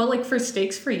 But like for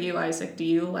stakes for you, Isaac, do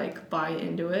you like buy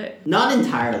into it? Not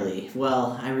entirely.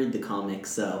 Well, I read the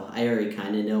comics, so I already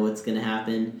kind of know what's going to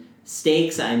happen.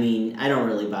 Stakes, I mean, I don't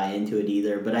really buy into it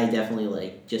either, but I definitely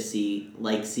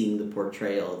like seeing the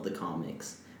portrayal of the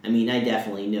comics. I mean, I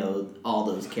definitely know all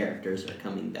those characters are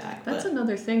coming back. That's but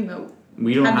another thing, though.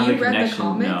 We don't have you a read connection. the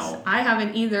comics? No. I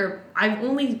haven't either. I've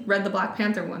only read the Black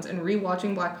Panther ones, and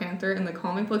rewatching Black Panther in the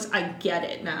comic books, I get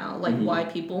it now, like why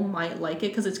people might like it,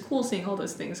 because it's cool seeing all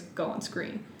those things go on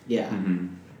screen. Yeah. Mm-hmm.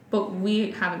 But we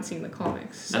haven't seen the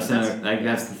comics. So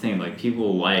That's the thing. Like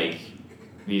people like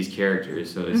these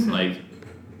characters, so it's like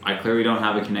I clearly don't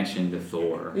have a connection to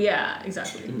Thor. Yeah,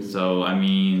 exactly. So I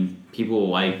mean, people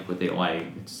like what they like.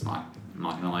 It's not. I'm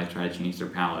not gonna try to change their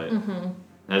palate.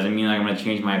 Doesn't mean I'm gonna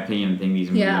change my opinion and think these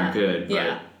movies aren't good. But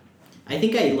Yeah. I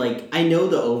think I know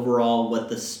the overall what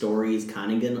the story is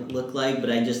kind of going to look like, but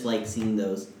I just like seeing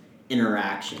those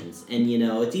interactions. And,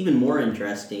 it's even more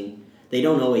interesting. They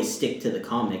don't always stick to the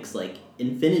comics. Like,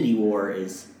 Infinity War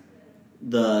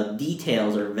the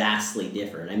details are vastly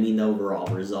different. I mean, the overall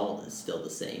result is still the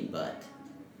same, but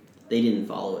they didn't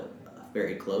follow it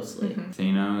very closely.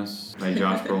 Thanos by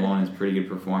Josh Brolin is a pretty good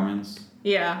performance.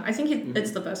 Yeah, I think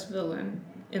it's the best villain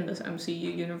in this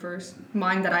MCU universe.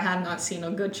 Mind that I have not seen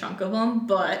a good chunk of them,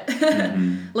 but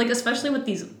like especially with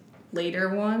these later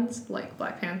ones, like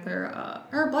Black Panther,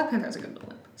 or Black Panther is a good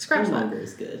villain. Scratch that. Killmonger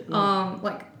is good.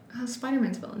 Yeah.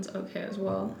 Spider-Man's villain's okay as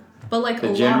well. But like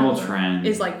The a general lot of trend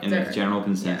is like and they're- the general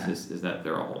consensus is that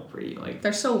they're all pretty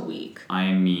they're so weak. I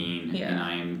am mean Yeah. and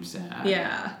I am sad.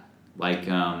 Yeah. Like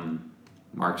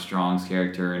Mark Strong's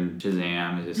character in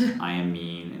Shazam is just I am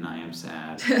mean and I am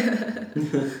sad.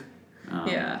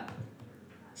 Yeah.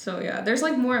 So yeah, there's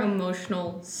like more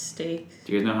emotional stake.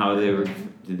 Do you guys know how they were?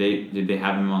 Did they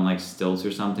have him on like stilts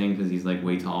or something because he's like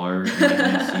way taller and like, in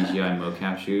a CGI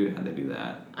mocap shoot? How'd they do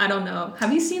that? I don't know.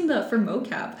 Have you seen for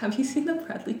mocap? Have you seen the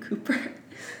Bradley Cooper?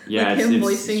 Yeah, like it's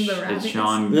voicing the rabbits.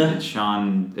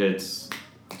 It's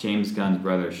James Gunn's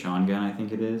brother, Sean Gunn, I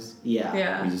think it is. Yeah.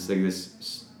 Yeah. He's just like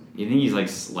this. You think he's like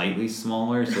slightly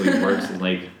smaller, so he works as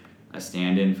like a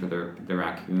stand-in for the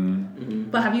raccoon. Mm-hmm.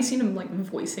 But have you seen him like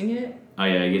voicing it? Oh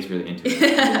yeah, he gets really into it.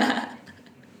 Yeah.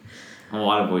 A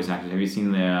lot of voice actors. Have you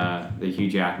seen the Hugh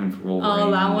Jackman for Wolverine?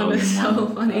 Oh, that one Logan is so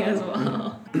one? funny as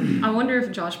well. I wonder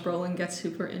if Josh Brolin gets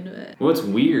super into it. Well, it's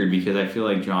weird because I feel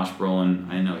like Josh Brolin.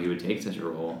 I didn't know he would take such a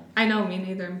role. I know, me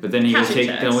neither. But then he goes Cash it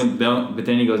checks. but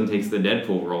then he goes and takes the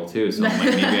Deadpool role too. So I'm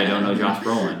like, maybe I don't know Josh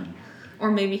Brolin.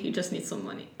 Or maybe he just needs some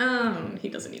money. He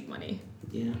doesn't need money.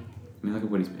 Yeah. I mean, look at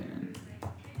what he's been in.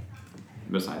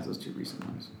 Besides those two recent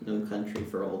ones. No Country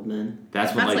for Old Men.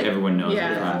 That's what like everyone knows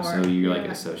yeah, from, so you like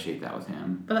yeah. associate that with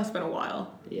him. But that's been a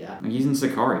while. Yeah. Like he's in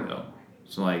Sicario.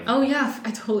 So like. Oh yeah,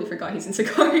 I totally forgot he's in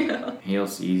Sicario. Hail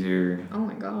Caesar. Oh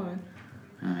my god.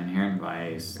 Inherent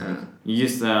Vice. Like, you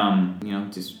just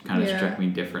just kind of struck me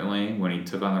differently when he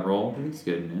took on the role. I think he's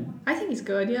good in it. I think he's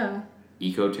good, yeah.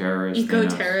 Eco-terrorist.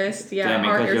 Eco-terrorist, yeah. Did I make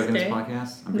Our that joke Earth in this Day.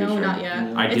 podcast? I'm pretty No, sure. not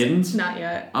yet. I didn't? Not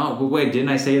yet. Oh, but wait, didn't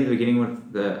I say at the beginning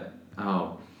with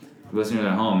listeners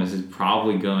at home, this is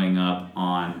probably going up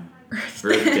on Earth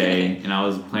Day, and I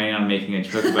was planning on making a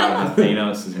joke about how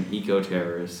Thanos is an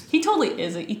eco-terrorist. He totally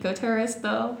is an eco-terrorist,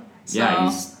 though. So, Yeah,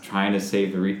 he's trying to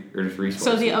save the Earth's resources.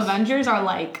 So the Avengers are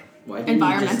like Why didn't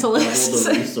environmentalists. He just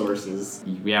double the resources?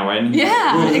 Yeah, why didn't he?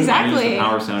 Yeah, exactly. Use the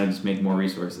Power Stone and just make more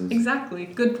resources. Exactly.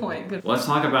 Good point. Good. Let's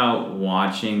talk about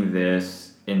watching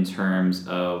this in terms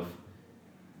of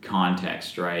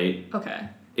context, right? Okay.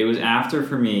 It was after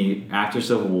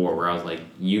Civil War, where I was like,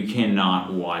 you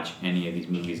cannot watch any of these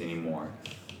movies anymore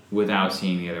without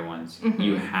seeing the other ones. Mm-hmm.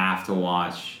 You have to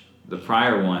watch the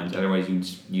prior ones, otherwise you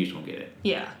just don't get it.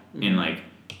 Yeah. And like,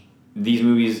 these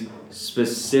movies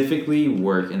specifically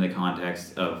work in the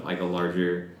context of like a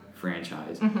larger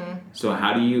franchise. Mm-hmm. So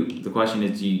how do you? The question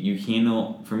is, you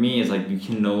can. For me, it's like you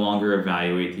can no longer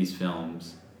evaluate these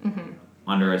films Mm-hmm.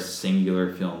 under a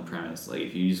singular film premise. Like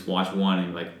if you just watch one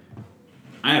and like,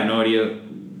 I have no idea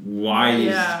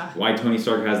why Tony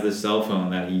Stark has this cell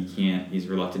phone that he's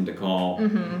reluctant to call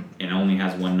Mm-hmm. and only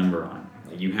has one number on.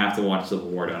 Like you have to watch Civil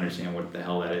War to understand what the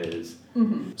hell that is.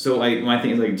 Mm-hmm. So like my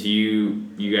thing is like, do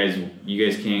you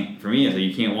guys can't? For me, it's like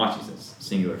you can't watch these as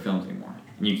singular films anymore.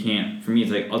 And you can't. For me,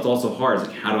 it's like it's also hard. It's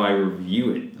like how do I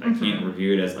review it? I can't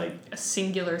review it as like A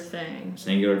singular thing.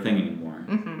 anymore.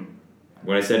 Mm-hmm.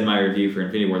 What I said in my review for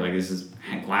Infinity War, like this is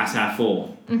glass half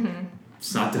full. Mm-hmm.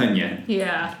 It's not done yet.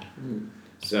 Yeah.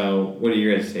 So what are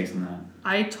your guys' takes on that?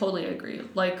 I totally agree.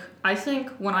 Like, I think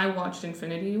when I watched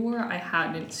Infinity War, I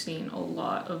hadn't seen a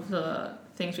lot of the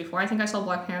things before. I think I saw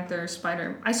Black Panther,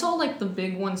 I saw, like, the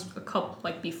big ones a couple,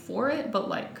 like, before it, but,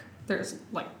 like, there's,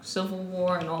 like, Civil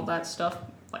War and all that stuff,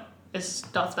 like, is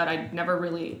stuff that I never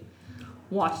really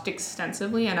watched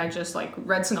extensively, and I just, like,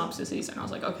 read synopsises, and I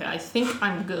was like, okay, I think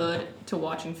I'm good to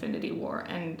watch Infinity War,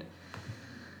 and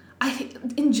I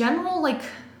think, in general, like,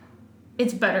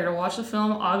 it's better to watch the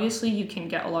film. Obviously, you can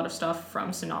get a lot of stuff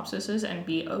from synopsises and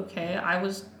be okay. I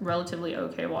was relatively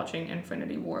okay watching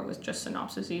Infinity War with just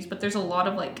synopsises, but there's a lot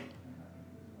of, like,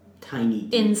 Tiny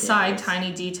details.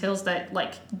 tiny details that,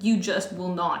 like, you just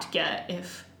will not get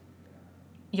if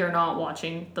you're not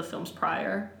watching the films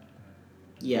prior.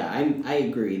 Yeah, I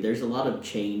agree. There's a lot of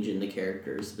change in the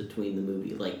characters between the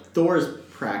movie. Like, Thor's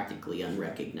practically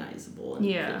unrecognizable in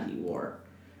Infinity War.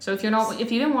 So if you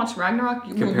didn't watch Ragnarok,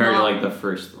 you will Compared not... to like the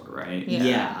first Thor, right?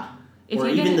 Yeah. Or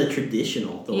even the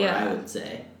traditional Thor, I would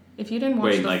say. If you didn't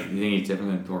watch you think he's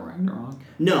different than Thor Ragnarok?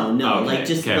 No, Oh, okay. like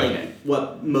just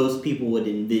what most people would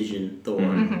envision Thor.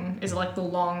 Mm-hmm. Is like the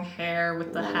long hair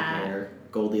with the hat. Hair,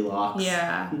 Goldilocks.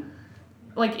 Yeah.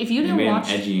 Like if you didn't watch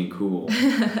edgy and cool.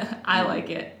 I like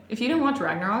it. If you didn't watch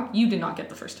Ragnarok, you did not get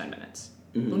the first 10 minutes.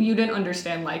 Mm-hmm. You didn't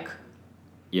understand why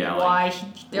they're why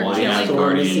killing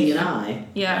Thor missing an Odin. eye.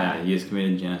 Yeah. He has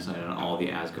committed genocide on all the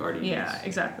Asgardians. Yeah,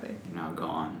 exactly. They're now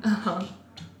gone. Uh-huh.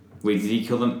 Wait, did he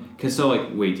kill them?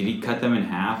 Did he cut them in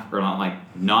half? Or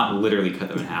not literally cut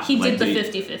them in half? He did the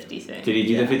 50-50 thing. Did he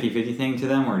do the 50-50 thing to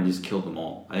them, or did he just kill them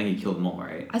all? I think he killed them all,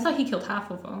 right? I thought he killed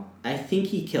half of them. I think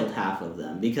he killed half of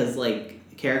them because,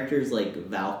 like, characters like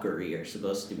Valkyrie are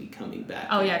supposed to be coming back.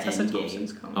 Oh yeah, in Tessa Endgame.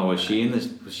 Thompson's coming. Oh, was she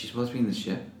supposed to be in the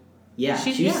ship? Yeah,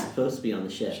 she's yeah. supposed to be on the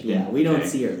ship. She Yeah, didn't- we don't okay.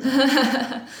 see her.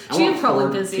 I She want was probably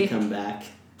Korg busy. to come back.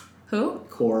 Who?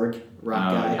 Korg,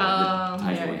 rock guy. yeah. Oh,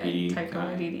 Taika Waititi Taika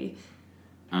guy. Waititi.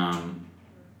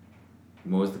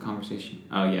 What was the conversation?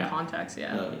 Oh yeah. Context,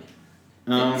 yeah.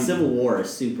 Civil War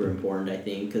is super important, I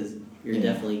think, because you're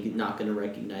definitely not going to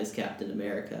recognize Captain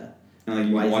America. And like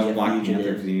you Why can is he watch a Black Panther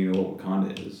fugitive? because you know what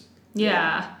Wakanda is.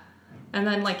 Yeah. And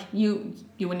then like you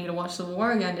would need to watch Civil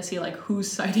War again to see like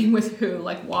who's siding with who.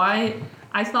 Like why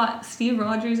I thought Steve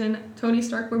Rogers and Tony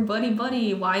Stark were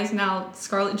buddy. Why is now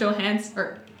Scarlett Johansson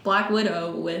or Black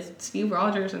Widow with Steve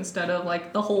Rogers instead of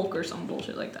like the Hulk or some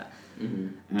bullshit like that?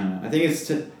 I think it's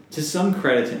to some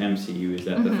credit to MCU is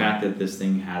that the fact that this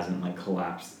thing hasn't like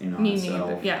collapsed in on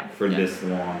itself for this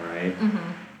long, right?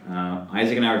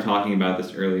 Isaac and I were talking about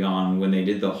this early on when they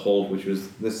did the Hulk, which was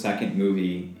the second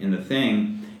movie in the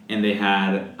thing, and they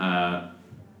had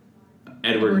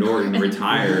Edward Norton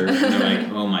retire, and they're like,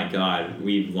 oh my god,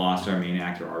 we've lost our main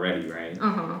actor already, right?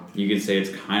 You could say it's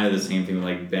kind of the same thing with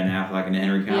like Ben Affleck and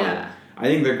Henry Cavill. Yeah. I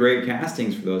think they're great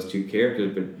castings for those two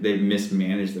characters, but they've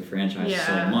mismanaged the franchise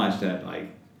so much that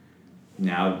like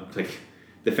now like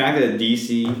the fact that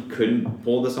DC couldn't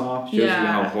pull this off shows you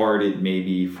how hard it may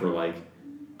be for like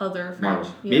other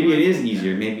Marvel. Maybe it is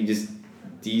easier. Maybe just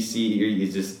DC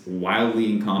is just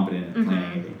wildly incompetent at playing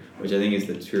anything, which I think is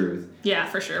the truth. Yeah,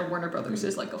 for sure. Warner Brothers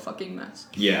is like a fucking mess.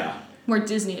 Yeah. Where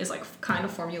Disney is like kind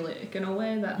of formulaic in a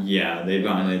way that. Yeah, they've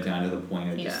gotten it down to the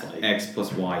point of just like X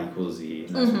plus Y equals Z,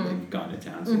 and that's what they've gotten it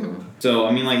down to. So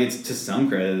I mean, like it's to some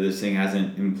credit this thing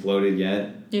hasn't imploded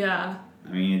yet. Yeah.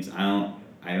 I mean, I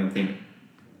don't think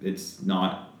it's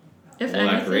not. If all that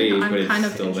anything, great, but I'm it's kind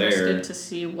of still interested there. to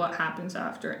see what happens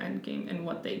after Endgame and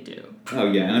what they do. Oh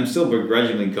yeah, and I'm still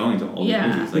begrudgingly going to all these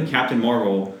Yeah. movies. Like Captain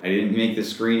Marvel, I didn't make the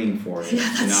screening for it. Yeah,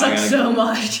 that now sucks so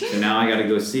much. So now I gotta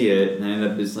go see it, and I end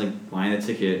up just like buying a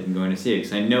ticket and going to see it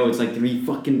because I know it's like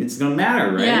it's gonna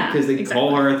matter, right? Yeah, Because they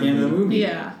call her at the end of the movie.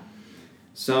 Yeah.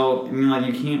 So I mean,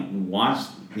 like you can't watch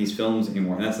these films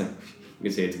anymore, and that's like you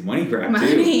could say it's money grab too.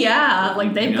 Money, yeah.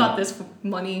 Like they've You know? got this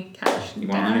money cash. You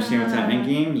want to understand what's happening in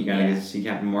Endgame? You gotta get to see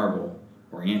Captain Marvel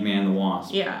or Ant-Man and the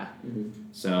Wasp. Yeah.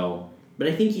 So. But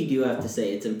I think you do have to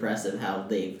say it's impressive how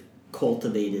they've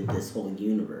cultivated this whole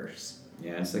universe.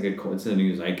 Yeah, it's like it's a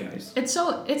new zeitgeist.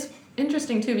 It's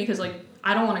interesting too because like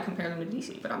I don't want to compare them to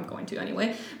DC, but I'm going to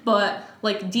anyway. But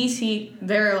like DC,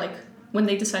 they're like when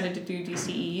they decided to do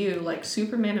DCEU, like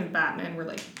Superman and Batman were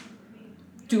like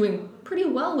doing pretty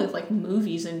well with like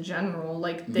movies in general.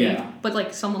 Like but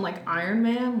like someone like Iron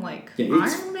Man, like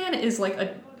Iron Man is like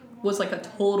was like a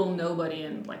total nobody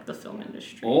in like the film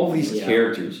industry. All these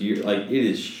characters, it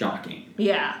is shocking.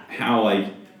 Yeah. How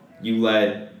like you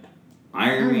let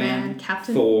Iron Man,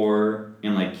 Captain Thor,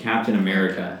 and like Captain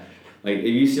America. Like if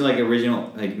you see like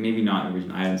original, like maybe not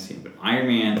original, I haven't seen it, but Iron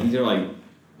Man, these are like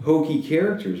hokey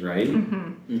characters, right?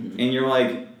 And you're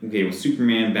like, okay, well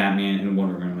Superman, Batman, and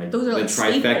Wonder Woman, like those are the like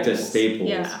trifecta staples.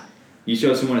 Yeah. You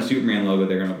show someone a Superman logo,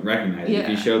 they're gonna recognize it. If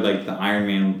you showed like the Iron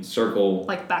Man circle,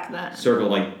 like back then,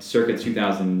 like circa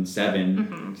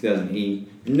 2007,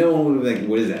 2008, no one would be like,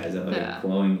 what is that? Is that like a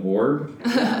glowing orb?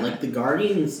 Yeah, like the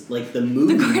Guardians, like the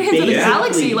movie, the Guardians of the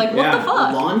Galaxy, like what the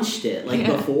fuck? Launched it like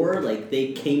before, like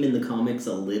they came in the comics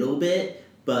a little bit,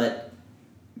 but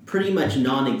pretty much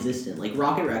non-existent. Like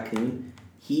Rocket Raccoon,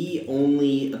 he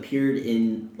only appeared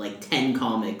in like 10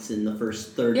 comics in the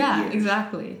first 30 years. Yeah,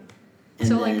 exactly. And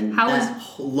so then like how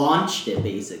that launched it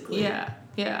basically.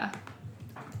 Yeah.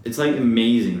 It's like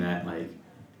amazing that like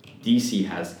DC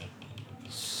has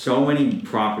so many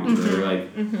properties that are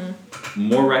like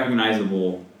more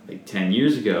recognizable like 10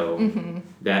 years ago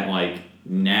that like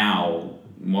now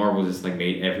Marvel just like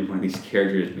made every one of these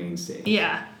characters mainstay.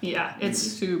 Yeah, it's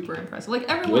super impressive. Like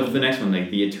everyone. What's the next one? Like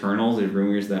the Eternals. There's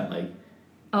rumors that like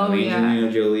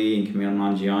Angelina Jolie and Kumail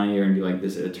Nanjiani are gonna do like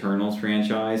this Eternals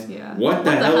franchise. Yeah. What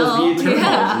the hell is the Eternals?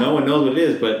 Yeah. No one knows what it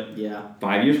is, but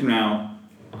 5 years from now,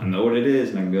 I know what it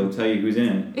is, and I'm gonna be able to tell you who's in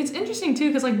it. It's interesting too,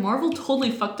 because like Marvel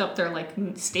totally fucked up their like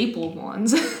staple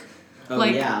ones.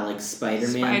 Like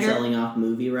Spider-Man selling off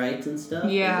movie rights and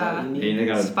stuff. Yeah. They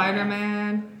got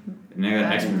Spider-Man. And they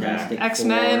got X-Men back.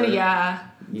 X-Men, yeah.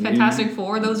 Fantastic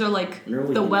Four. Those are like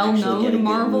the well-known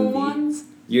Marvel ones.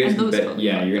 You're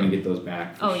gonna get those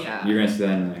back. Oh yeah. You're gonna see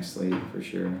that in the next slate for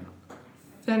sure.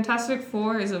 Fantastic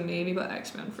Four is a maybe, but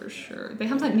X-Men for sure. They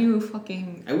have that new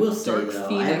fucking. I will say though,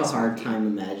 Phoenix I have a hard movie. time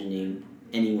imagining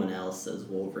anyone else as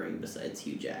Wolverine besides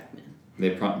Hugh Jackman. They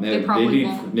probably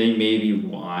won't. They may be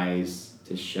wise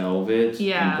to shelve it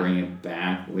and bring it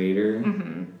back later.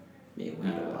 Maybe wait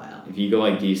a while. If you go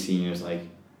like DC and you're just like,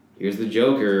 here's the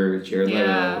Joker, Jared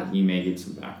Leto, you may get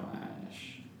some backlash.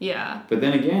 Yeah. But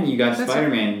then again, you got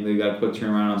Spider-Man. They got a quick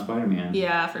turnaround on Spider-Man.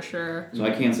 Yeah, for sure. So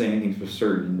I can't say anything for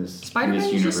certain in this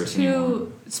universe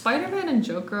Spider-Man and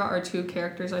Joker are two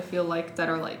characters I feel like that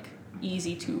are like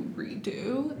easy to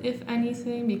redo, if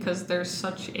anything, because there's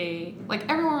such a like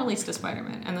everyone released a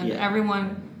Spider-Man, and then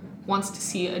everyone wants to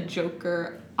see a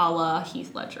Joker a la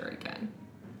Heath Ledger again,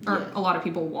 or a lot of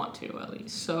people want to at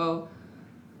least. So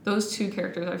those two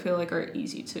characters I feel like are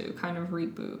easy to kind of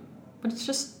reboot, but it's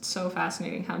just so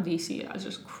fascinating how DC has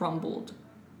just crumbled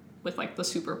with like the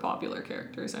super popular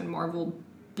characters, and Marvel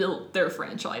built their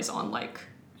franchise on like.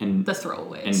 And the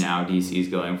throwaways. And now DC's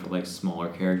going for like smaller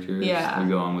characters. Yeah. They're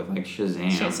going with like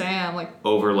Shazam. Like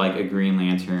over like a Green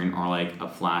Lantern or like a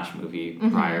Flash movie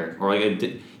prior, or like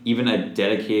even a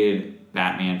dedicated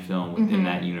Batman film within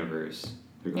that universe.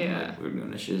 They're going like, we're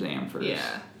doing a Shazam first.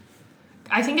 Yeah.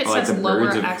 I think it or sets like the lower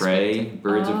Birds of Prey.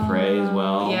 Birds of Prey as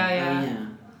well. Yeah.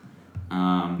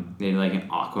 They did like an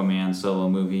Aquaman solo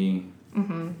movie.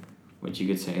 Which you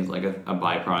could say is like a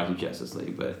byproduct of Justice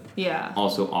League, but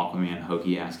also Aquaman,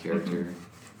 hokey ass character.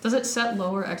 Does it set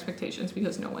lower expectations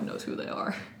because no one knows who they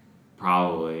are?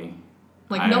 Probably.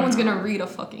 Like no one's gonna read a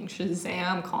fucking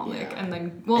Shazam comic and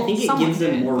then I think it gives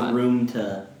them more room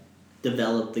to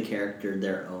develop the character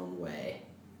their own way,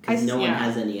 because no one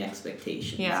has any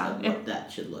expectations of what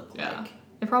that should look like.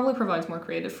 It probably provides more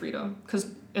creative freedom,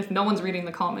 because if no one's reading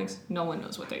the comics, no one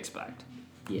knows what they expect.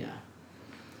 Yeah.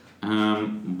 Do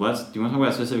you want to talk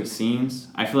about specific scenes?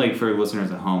 I feel like for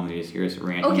listeners at home, they just hear us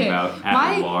ranting about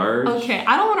large. Okay,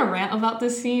 I don't want to rant about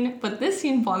this scene, but this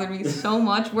scene bothered me so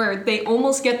much where they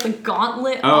almost get the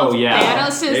gauntlet off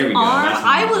Thanos' arm.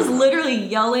 I was literally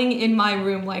yelling in my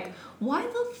room like, why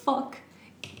the fuck?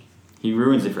 He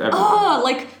ruins it for everyone.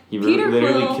 Like Peter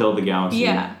literally killed the galaxy.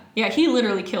 Yeah, he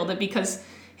literally killed it because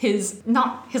his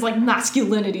like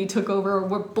masculinity took over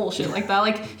or bullshit like that.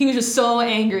 Like he was just so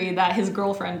angry that his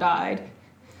girlfriend died.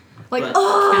 Like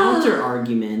counter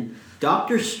argument,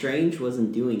 Doctor Strange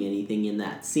wasn't doing anything in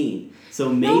that scene.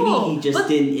 So maybe he just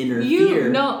didn't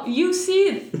interfere. You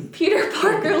see Peter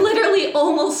Parker literally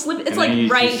almost slip. It's like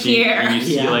here. And you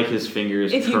see like his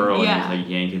fingers curl and he's like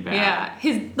yanking back.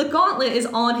 Yeah, the gauntlet is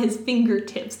on his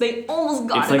fingertips. They almost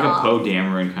got it off. It's like a Poe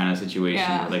Dameron kind of situation.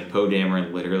 Where, like Poe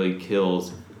Dameron literally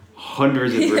kills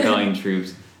hundreds of rebellion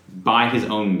troops by his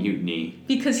own mutiny.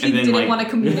 Because he didn't want to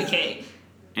communicate.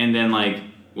 And then like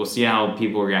we'll see how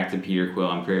people react to Peter Quill.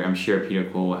 I'm sure Peter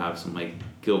Quill will have some like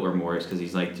guilt remorse because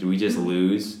he's like, did we just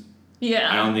lose?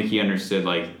 Yeah. I don't think he understood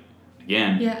I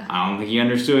don't think he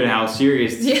understood how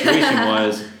serious the situation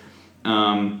was.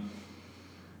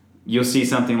 You'll see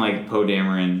something like Poe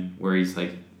Dameron where he's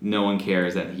like, no one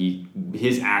cares that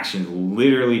his actions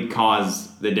literally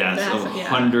caused the deaths of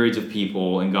hundreds of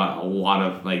people and got a lot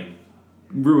of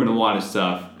ruined a lot of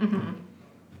stuff. End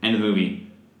of the movie.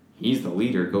 He's the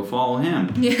leader. Go follow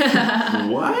him. Yeah.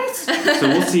 What? So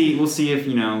we'll see. We'll see if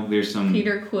there's some.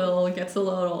 Peter Quill gets a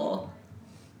little.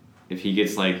 If he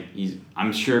gets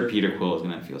I'm sure Peter Quill is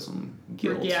gonna feel some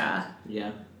guilt. Yeah.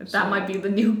 Yeah. That might be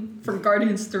the new from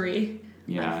Guardians 3.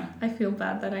 Yeah. I feel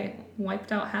bad that I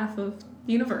wiped out half of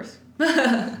the universe. They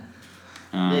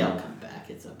all come back.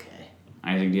 It's okay.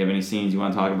 Isaac, do you have any scenes you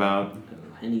want to talk about?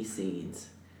 Any scenes?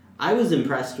 I was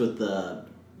impressed with the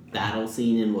battle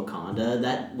scene in Wakanda.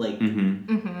 That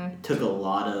took a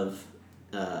lot of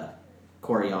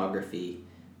choreography,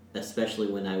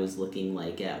 especially when I was looking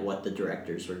at what the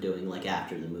directors were doing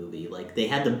after the movie. They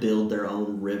had to build their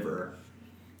own river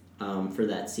for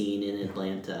that scene in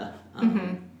Atlanta.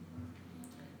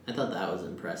 I thought that was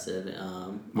impressive.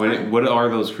 What are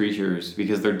those creatures?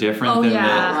 Because they're different than the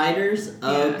Riders.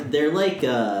 They're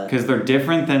because they're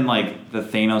different than the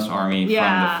Thanos army from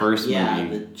the first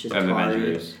movie of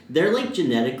Avengers. They're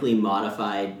genetically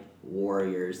modified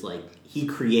warriors. He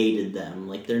created them.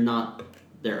 They're not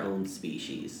their own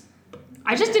species.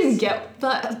 I just didn't get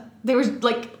that. There was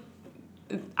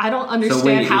I don't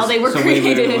understand how they were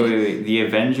created. Wait. The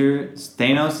Avengers,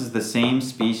 Thanos is the same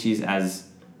species as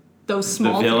those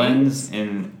small the villains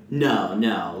things. in.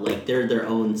 No, they're their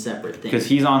own separate thing. Because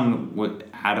he's on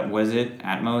was it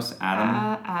Atmos?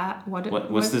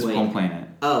 What's this home planet?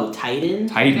 Oh, Titan.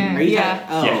 Titan. Are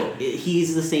you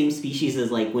he's the same species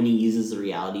as when he uses the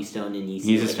Reality Stone and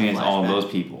he just means all of those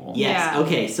people. Yes. Yeah.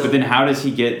 Okay. So. But then, how does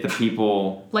he get the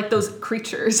people? Those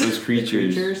creatures. Those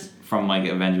creatures. From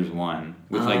Avengers 1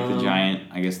 with the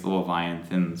giant, I guess the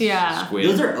Leviathans. Yeah. Squid.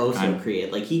 Those are also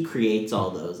created. He creates all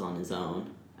those on his own.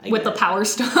 With the Power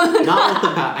Stone. Not with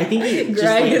the power. I think he just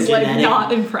Greg is genetic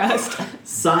not impressed.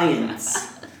 Science.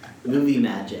 Movie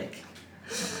magic.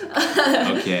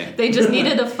 Okay. They just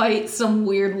needed to fight some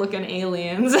weird looking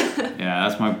aliens. Yeah,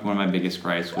 that's one of my biggest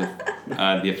gripes with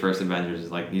the first Avengers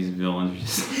is these villains are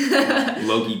just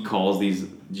Loki calls these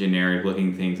generic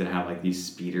looking things that have these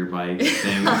speeder bikes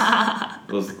things.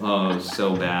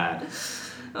 So bad.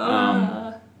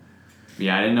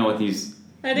 Yeah, I didn't know what these.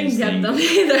 I didn't these get things- them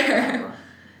either.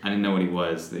 I didn't know what he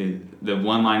was. The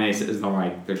one line they said is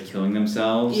they're killing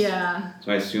themselves. Yeah.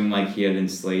 So I assume like he had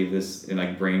enslaved this and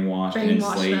like brainwashed and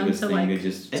Brainwashed enslaved them this to, thing like, to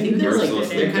just I think they're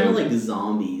mercilessly kind of go- like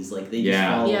zombies. Like they just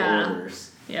Yeah. follow Yeah.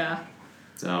 orders. Yeah.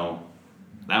 So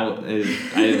that was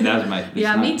that was my. it's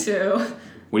Yeah, not- me too.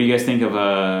 What do you guys think of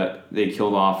they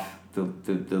killed off the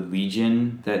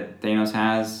Legion that Thanos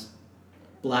has?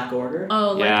 Black Order.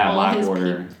 Oh, like Yeah, all Black his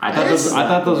Order. people. I thought those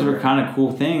Black were Order. kind of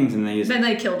cool things, and they just Then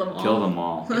they killed them all. killed them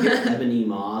all. Ebony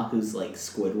Maw, who's like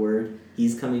Squidward,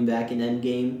 he's coming back in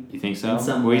Endgame. You think so? In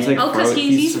some Well, he's way. like Oh, 'cause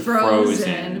he's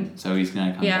frozen. so he's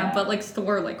gonna come Yeah, back. but like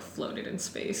Thor like floated in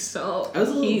space, so I was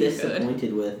a little he's good.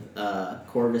 disappointed with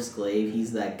Corvus Glaive.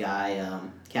 He's that guy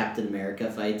Captain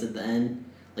America fights at the end.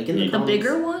 Like in the The comics.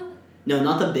 bigger one? No,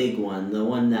 not the big one. The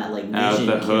one that like Vision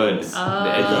the hood. kills. The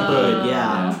edgy The hood,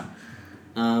 yeah. Yeah.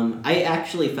 I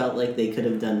actually felt like they could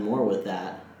have done more with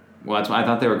that. Well, that's why I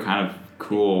thought they were kind of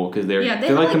cool because they're Yeah, they they're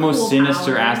have, like the like, most cool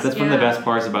sinister powers, ass. That's one of the yeah. best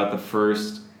parts about the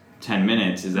first 10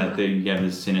 minutes is that you have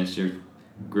this sinister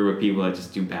group of people that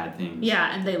just do bad things.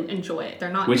 Yeah, and they enjoy it.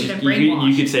 They're not Which even is, brainwashed.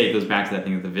 you could say it goes back to that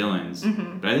thing with the villains,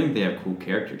 Mhm. but I think they have cool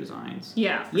character designs.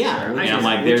 Yeah. for Yeah, sure. which I And I'm is-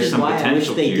 like, which there's is some why I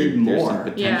potential wish they here. did There's some more.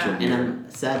 potential Yeah. And here. I'm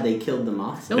sad they killed them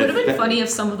off. It So would have been That- funny if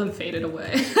some of them faded away.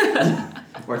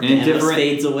 or And it Thanos different-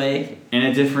 fades away. And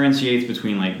it differentiates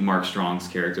between like Mark Strong's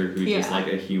character, who's just Yeah.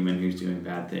 like a human who's doing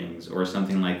bad things, or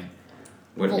something like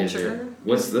what is Vulture. it?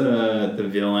 What's the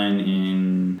villain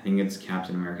in I think it's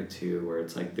Captain America 2, where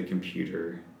it's like the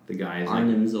computer. The guy is like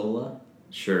Arnim Zola.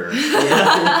 sure.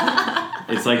 Yeah,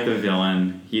 It's like the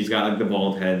villain. He's got like the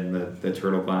bald head and the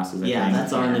turtle glasses. I think.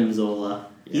 that's Arnim Zola.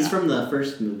 He's Yeah. from the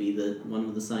first movie, the one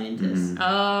with the scientists Mhm.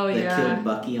 Oh that yeah. killed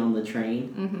Bucky on the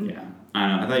train. Mm-hmm. Yeah. I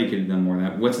don't know. I thought you could have done more of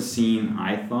that. What's a scene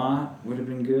I thought would have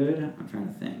been good? I'm trying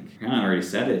to think. I kind of already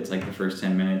said it. It's like the first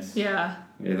 10 minutes. Yeah.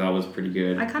 I thought was pretty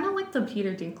good. I kind of like the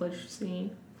Peter Dinklage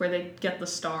scene where they get the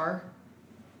star.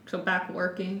 So back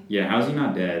working. Yeah, how's he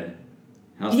not dead?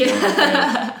 How's Thor not dead?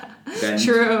 Yeah. That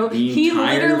True. The He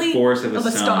entire literally force of a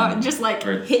sun. star just like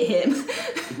or- hit him.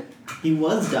 He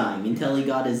was dying until he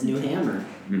got his new hammer.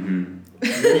 Mm-hmm.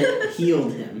 Then it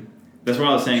healed him. That's what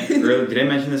I was saying. Earlier, did I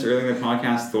mention this earlier in the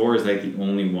podcast? Thor is like the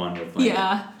only one with like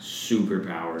Yeah.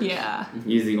 superpowers. Yeah.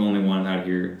 He's the only one out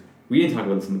here. We didn't talk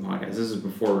about this in the podcast. This is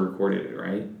before we recorded it,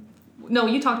 right? No,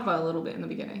 you talked about it a little bit in the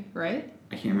beginning, right?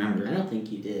 I can't remember. I don't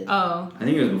think you did. Oh. I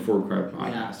think it was before we recorded the podcast.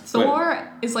 Yeah. But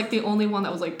Thor is like the only one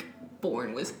that was like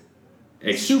born with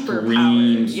extreme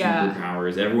superpowers, yeah.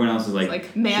 superpowers. Everyone else is like, like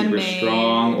super man-made,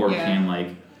 strong or yeah. can like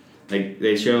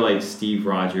they show like Steve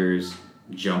Rogers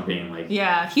jumping like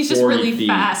Yeah, he's just 40 really feet,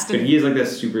 fast. but And he is like that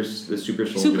super soldier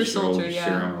Super soldier, yeah.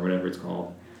 serum or whatever it's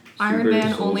called. Iron Super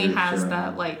Man only soldier has serum.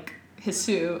 that like his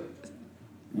suit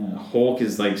Yeah, Hulk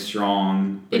is like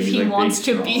strong, but if he's he like wants big,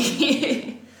 to strong.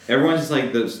 be Everyone's just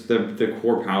like the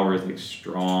core power is like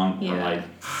strong or Yeah.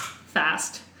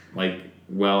 fast like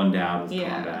well endowed with Yeah.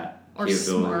 combat or capabilities.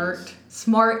 smart.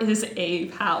 Smart is a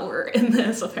power in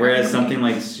this apparently. Whereas something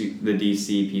like the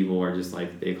DC people are just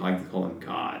like they like to call them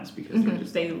gods because they're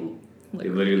just they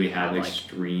literally have like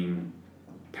extreme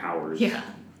powers. yeah,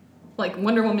 like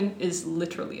Wonder Woman is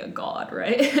literally a god,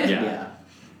 right? Yeah. Yeah.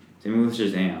 Same with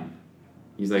Shazam.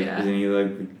 He's like, Yeah. isn't he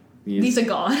like? He's a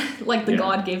god. Like the Yeah.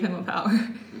 god gave him a power.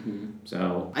 Mhm.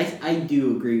 So I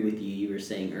do agree with you. You were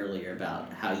saying earlier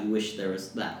about how you wish there was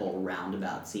that whole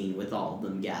roundabout scene with all of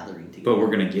them gathering together. but we're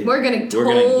gonna get. We're gonna We're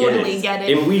totally it. get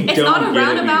it. If we It's don't not a get it, we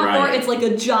roundabout, write or it. it's like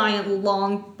a giant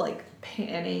long like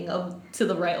panning of to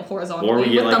the right horizontally Or we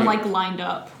with get, them like, like lined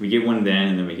up. We get one then,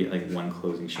 and then we get like one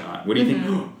closing shot. What do you Mhm.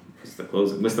 think? What's the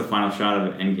closing? What's the final shot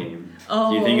of Endgame?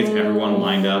 Oh. Do you think it's everyone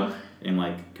lined up in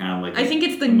like kind of like? I think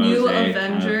it's the a new mosaic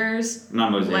kind of- Avengers.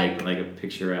 not mosaic, like- but like a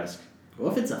picturesque.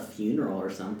 What if it's a funeral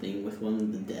or something with one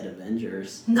of the dead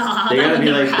Avengers? Nah, They that gotta would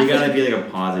be never like they gotta happen. be like a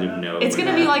positive note. It's with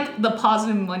gonna that. be like the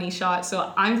positive money shot,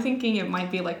 so I'm thinking it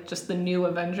might be like just the new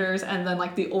Avengers and then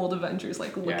like the old Avengers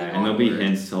like looking yeah, and there'll be onward.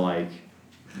 hints to like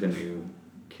the new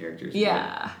characters.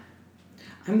 Yeah.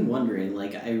 I'm wondering,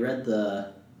 like, I read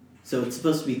so it's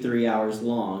supposed to be 3 hours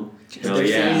long. But Hell they're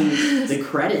yeah. saying the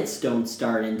credits don't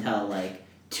start until like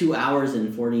 2 hours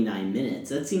and 49 minutes.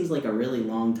 That seems like a really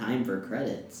long time for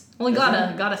credits. Well, we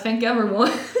gotta thank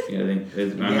everyone. Yeah, I think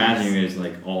I'm Yes. imagining there's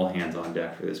like all hands on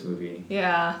deck for this movie.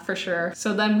 Yeah, for sure.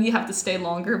 So then we have to stay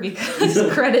longer because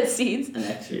credit scenes. An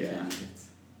extra Yeah. 10 minutes.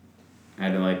 I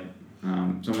had to like,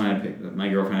 my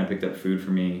girlfriend had picked up food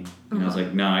for me, and I was Uh-huh.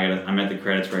 like, no, I'm at the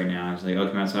credits right now. I was like, oh,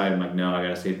 come outside. I'm like, no, I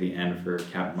gotta stay to the end for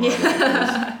Captain Marvel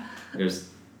Yeah. because there's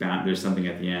there's something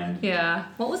at the end. Yeah.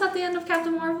 What was at the end of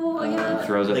Captain Marvel again? He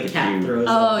throws up the cat cube. throws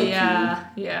up the yeah.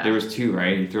 cube. Yeah. There was 2,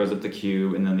 right? He throws up the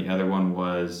cube, and then the other one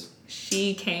was...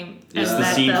 She came... It's and the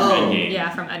met scene from Endgame. Yeah,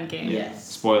 from Endgame. Yes.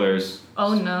 Spoilers.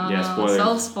 Oh no. Yeah, spoilers.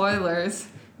 Self-spoilers.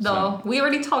 Though, we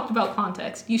already talked about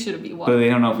context. You should have been But watching. they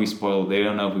don't know if we spoiled... They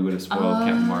don't know if we would have spoiled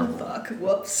Captain Marvel. Fuck.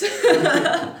 Whoops.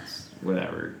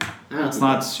 Whatever. I It's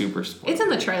not super spoiled. It's in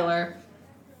the trailer.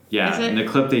 Yeah, Is it? and the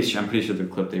clip I'm pretty sure the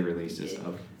clip they released is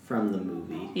of... From the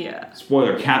movie. Yeah.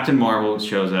 Spoiler, Captain Marvel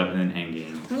shows up in an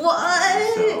Endgame.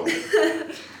 What? So,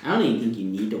 I don't even think you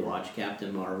need to watch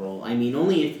Captain Marvel. I mean,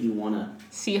 only if you want to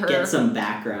See her. get some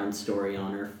background story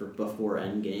on her for before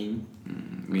Endgame.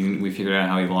 we figured out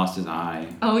how he lost his eye.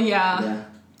 Oh yeah. Yeah.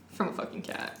 From a fucking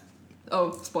cat.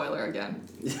 Oh, spoiler again.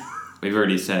 We've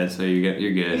already said it, so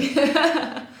you're good.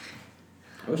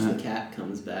 I wish the cat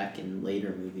comes back in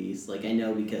later movies. Like, I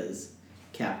know because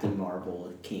Captain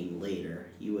Marvel came later,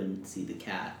 you wouldn't see the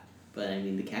cat. But, I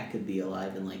mean, the cat could be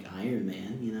alive in, like, Iron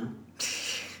Man, you know?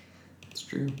 It's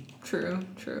true.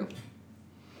 True.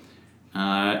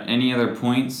 Any other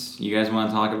points you guys want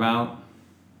to talk about?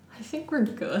 I think we're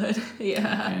good.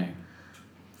 Yeah. Okay.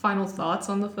 Final thoughts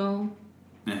on the film?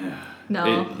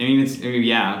 No.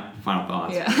 Yeah, final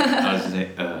thoughts. Yeah. I was going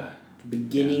to say, The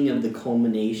beginning of the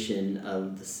culmination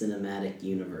of the cinematic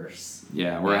universe.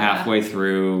 Yeah, we're Yeah. halfway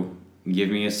through. Give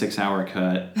me a 6-hour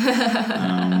cut.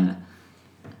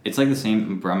 It's like the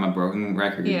same. I'm a broken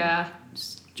record. Yeah.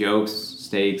 Just jokes,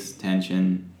 stakes,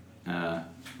 tension,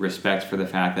 respect for the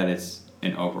fact that it's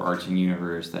an overarching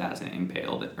universe that hasn't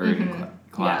impaled it or even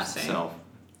collapsed same. itself.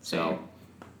 So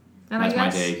And that's I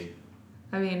guess, my take.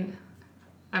 I mean,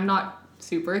 I'm not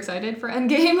super excited for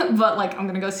Endgame, but like I'm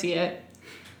gonna go see it.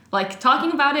 Like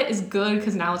talking about it is good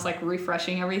because now it's like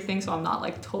refreshing everything, so I'm not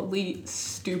like totally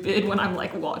stupid when I'm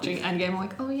like watching Endgame. I'm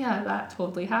like, oh yeah, that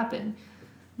totally happened.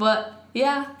 But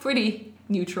yeah, pretty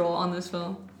neutral on this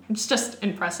film. It's just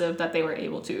impressive that they were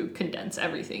able to condense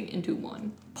everything into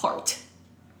one part.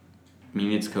 I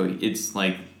mean, it's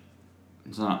like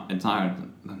it's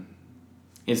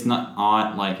not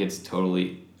odd. Like it's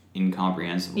totally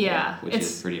incomprehensible. Yeah, which it's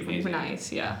is pretty amazing.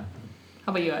 nice. Yeah.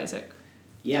 How about you, Isaac?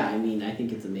 Yeah, I mean, I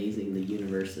think it's amazing the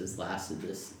universe has lasted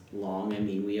this long. I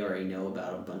mean, we already know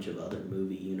about a bunch of other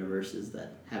movie universes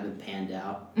that haven't panned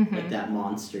out, like that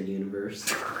monster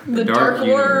universe. The Dark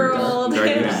Universe. World. Dark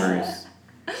Yeah. Universe.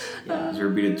 Yeah. It was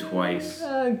repeated twice.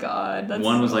 Oh God. That's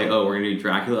One was like, oh, we're gonna do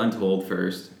Dracula Untold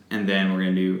first, and then we're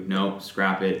gonna do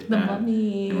scrap it. The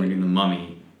Mummy. And we're gonna do the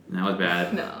Mummy, and that was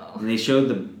bad. No. And they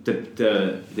showed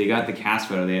they got the cast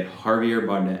photo. They had Javier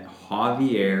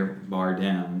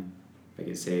Bardem. If I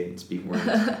could say it and speak words.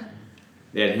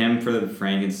 They had him for the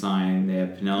Frankenstein. They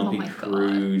had Penelope Oh my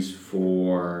Cruz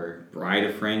for Bride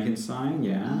of Frankenstein.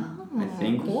 Yeah, I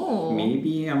think cool.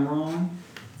 maybe I'm wrong.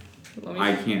 Let me-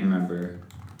 I can't remember.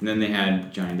 And then they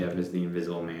had Johnny Depp as the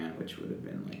Invisible Man, which would have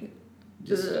been like,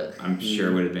 Ugh. I'm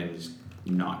sure would have been just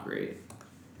not great.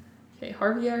 Okay,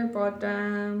 Javier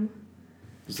Bardem.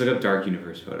 Just look up Dark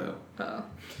Universe photo. Oh,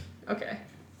 okay.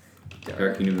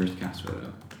 Dark Universe cast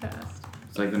photo. Cast.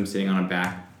 It's like them sitting on a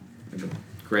back, like a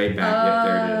gray back. Yep,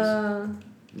 there it Uh,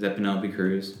 is. Is that Penelope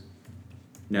Cruz?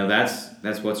 No, that's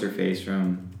what's her face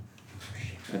from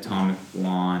Atomic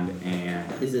Blonde and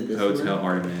Is it this Hotel one?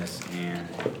 Artemis, and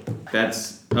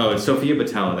it's Sophia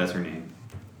Boutella. That's her name.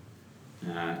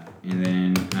 And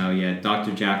then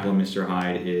Dr. Jekyll and Mr.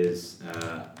 Hyde is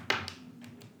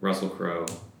Russell Crowe.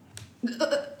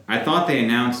 I thought they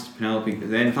announced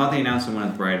Penelope. I thought they announced someone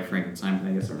as Bride of Frankenstein, but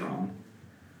I guess I'm wrong.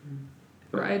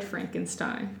 Bride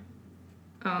Frankenstein.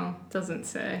 Oh, doesn't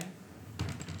say.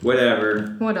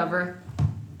 Whatever. Whatever.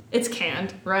 It's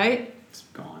canned, right? It's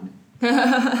gone.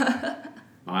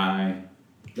 Bye.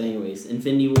 But anyways,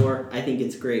 Infinity War, I think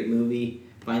it's a great movie.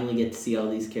 Finally get to see all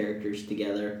these characters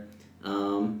together.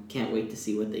 Can't wait to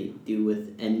see what they do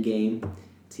with Endgame.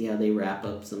 See how they wrap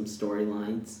up some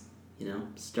storylines. You know,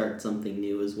 start something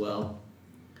new as well.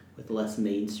 With less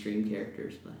mainstream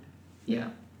characters. But Yeah.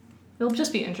 It'll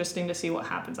just be interesting to see what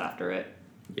happens after it.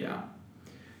 Yeah.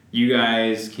 You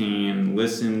guys can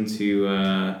listen to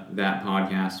that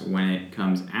podcast when it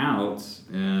comes out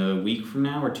a week from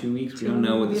now or 2 weeks. We don't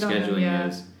know what the scheduling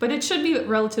is. But it should be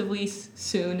relatively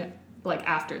soon, like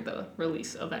after the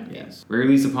release of Endgame. Yes. We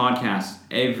release a podcast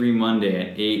every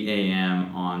Monday at 8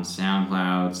 a.m. on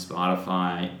SoundCloud,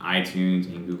 Spotify, iTunes,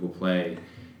 and Google Play.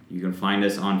 You can find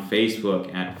us on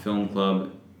Facebook at Film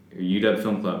Club or UW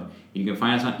Film Club. You can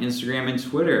find us on Instagram and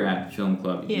Twitter at Film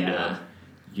Club Yeah.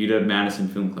 UW Madison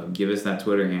Film Club. Give us that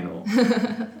Twitter handle.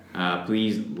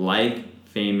 Please like,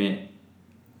 fame it,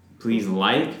 Please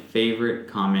like, favorite,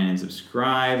 comment, and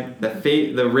subscribe.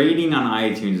 The rating on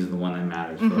iTunes is the one that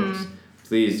matters, folks.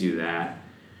 Please do that.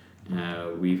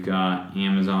 We've got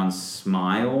Amazon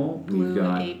Smile. We've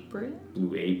got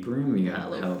Blue Apron. We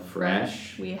got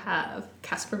HelloFresh. We have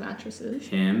Casper mattresses.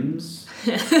 Hims.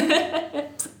 Jesus.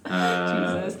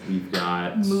 We've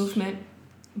got Movement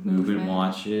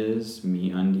Watches.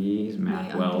 MeUndies.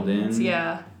 Matt Weldon.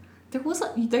 Yeah.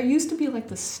 There used to be like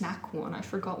the snack one. I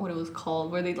forgot what it was called,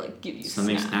 where they like give you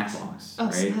something snacks. snack box. Oh,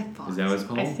 right? snack box. Is that what it's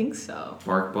called? I think so.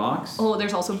 Bark box. Oh,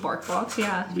 there's also Bark Box.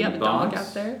 Yeah, if you have a dog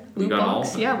out there. We got all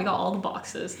of them. Yeah, we got all the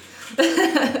boxes.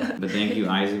 But thank you,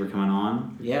 Isaac, for coming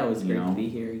on. Yeah, it was great to be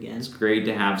here again. It's great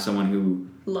to have someone who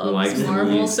loves likes Marvel,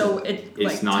 movies. so it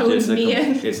It's like not tones just me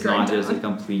in. it's not just a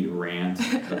complete rant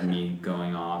of me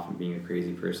going off and being a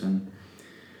crazy person.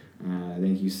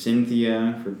 Thank you,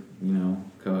 Cynthia, for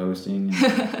co-hosting.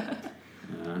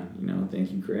 And,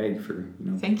 thank you, Greg, for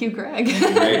Thank you, Greg.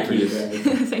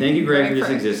 Thank you, Greg, for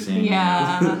just existing.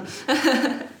 Yeah.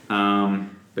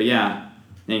 But yeah,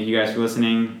 thank you guys for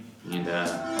listening, and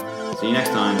see you next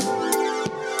time.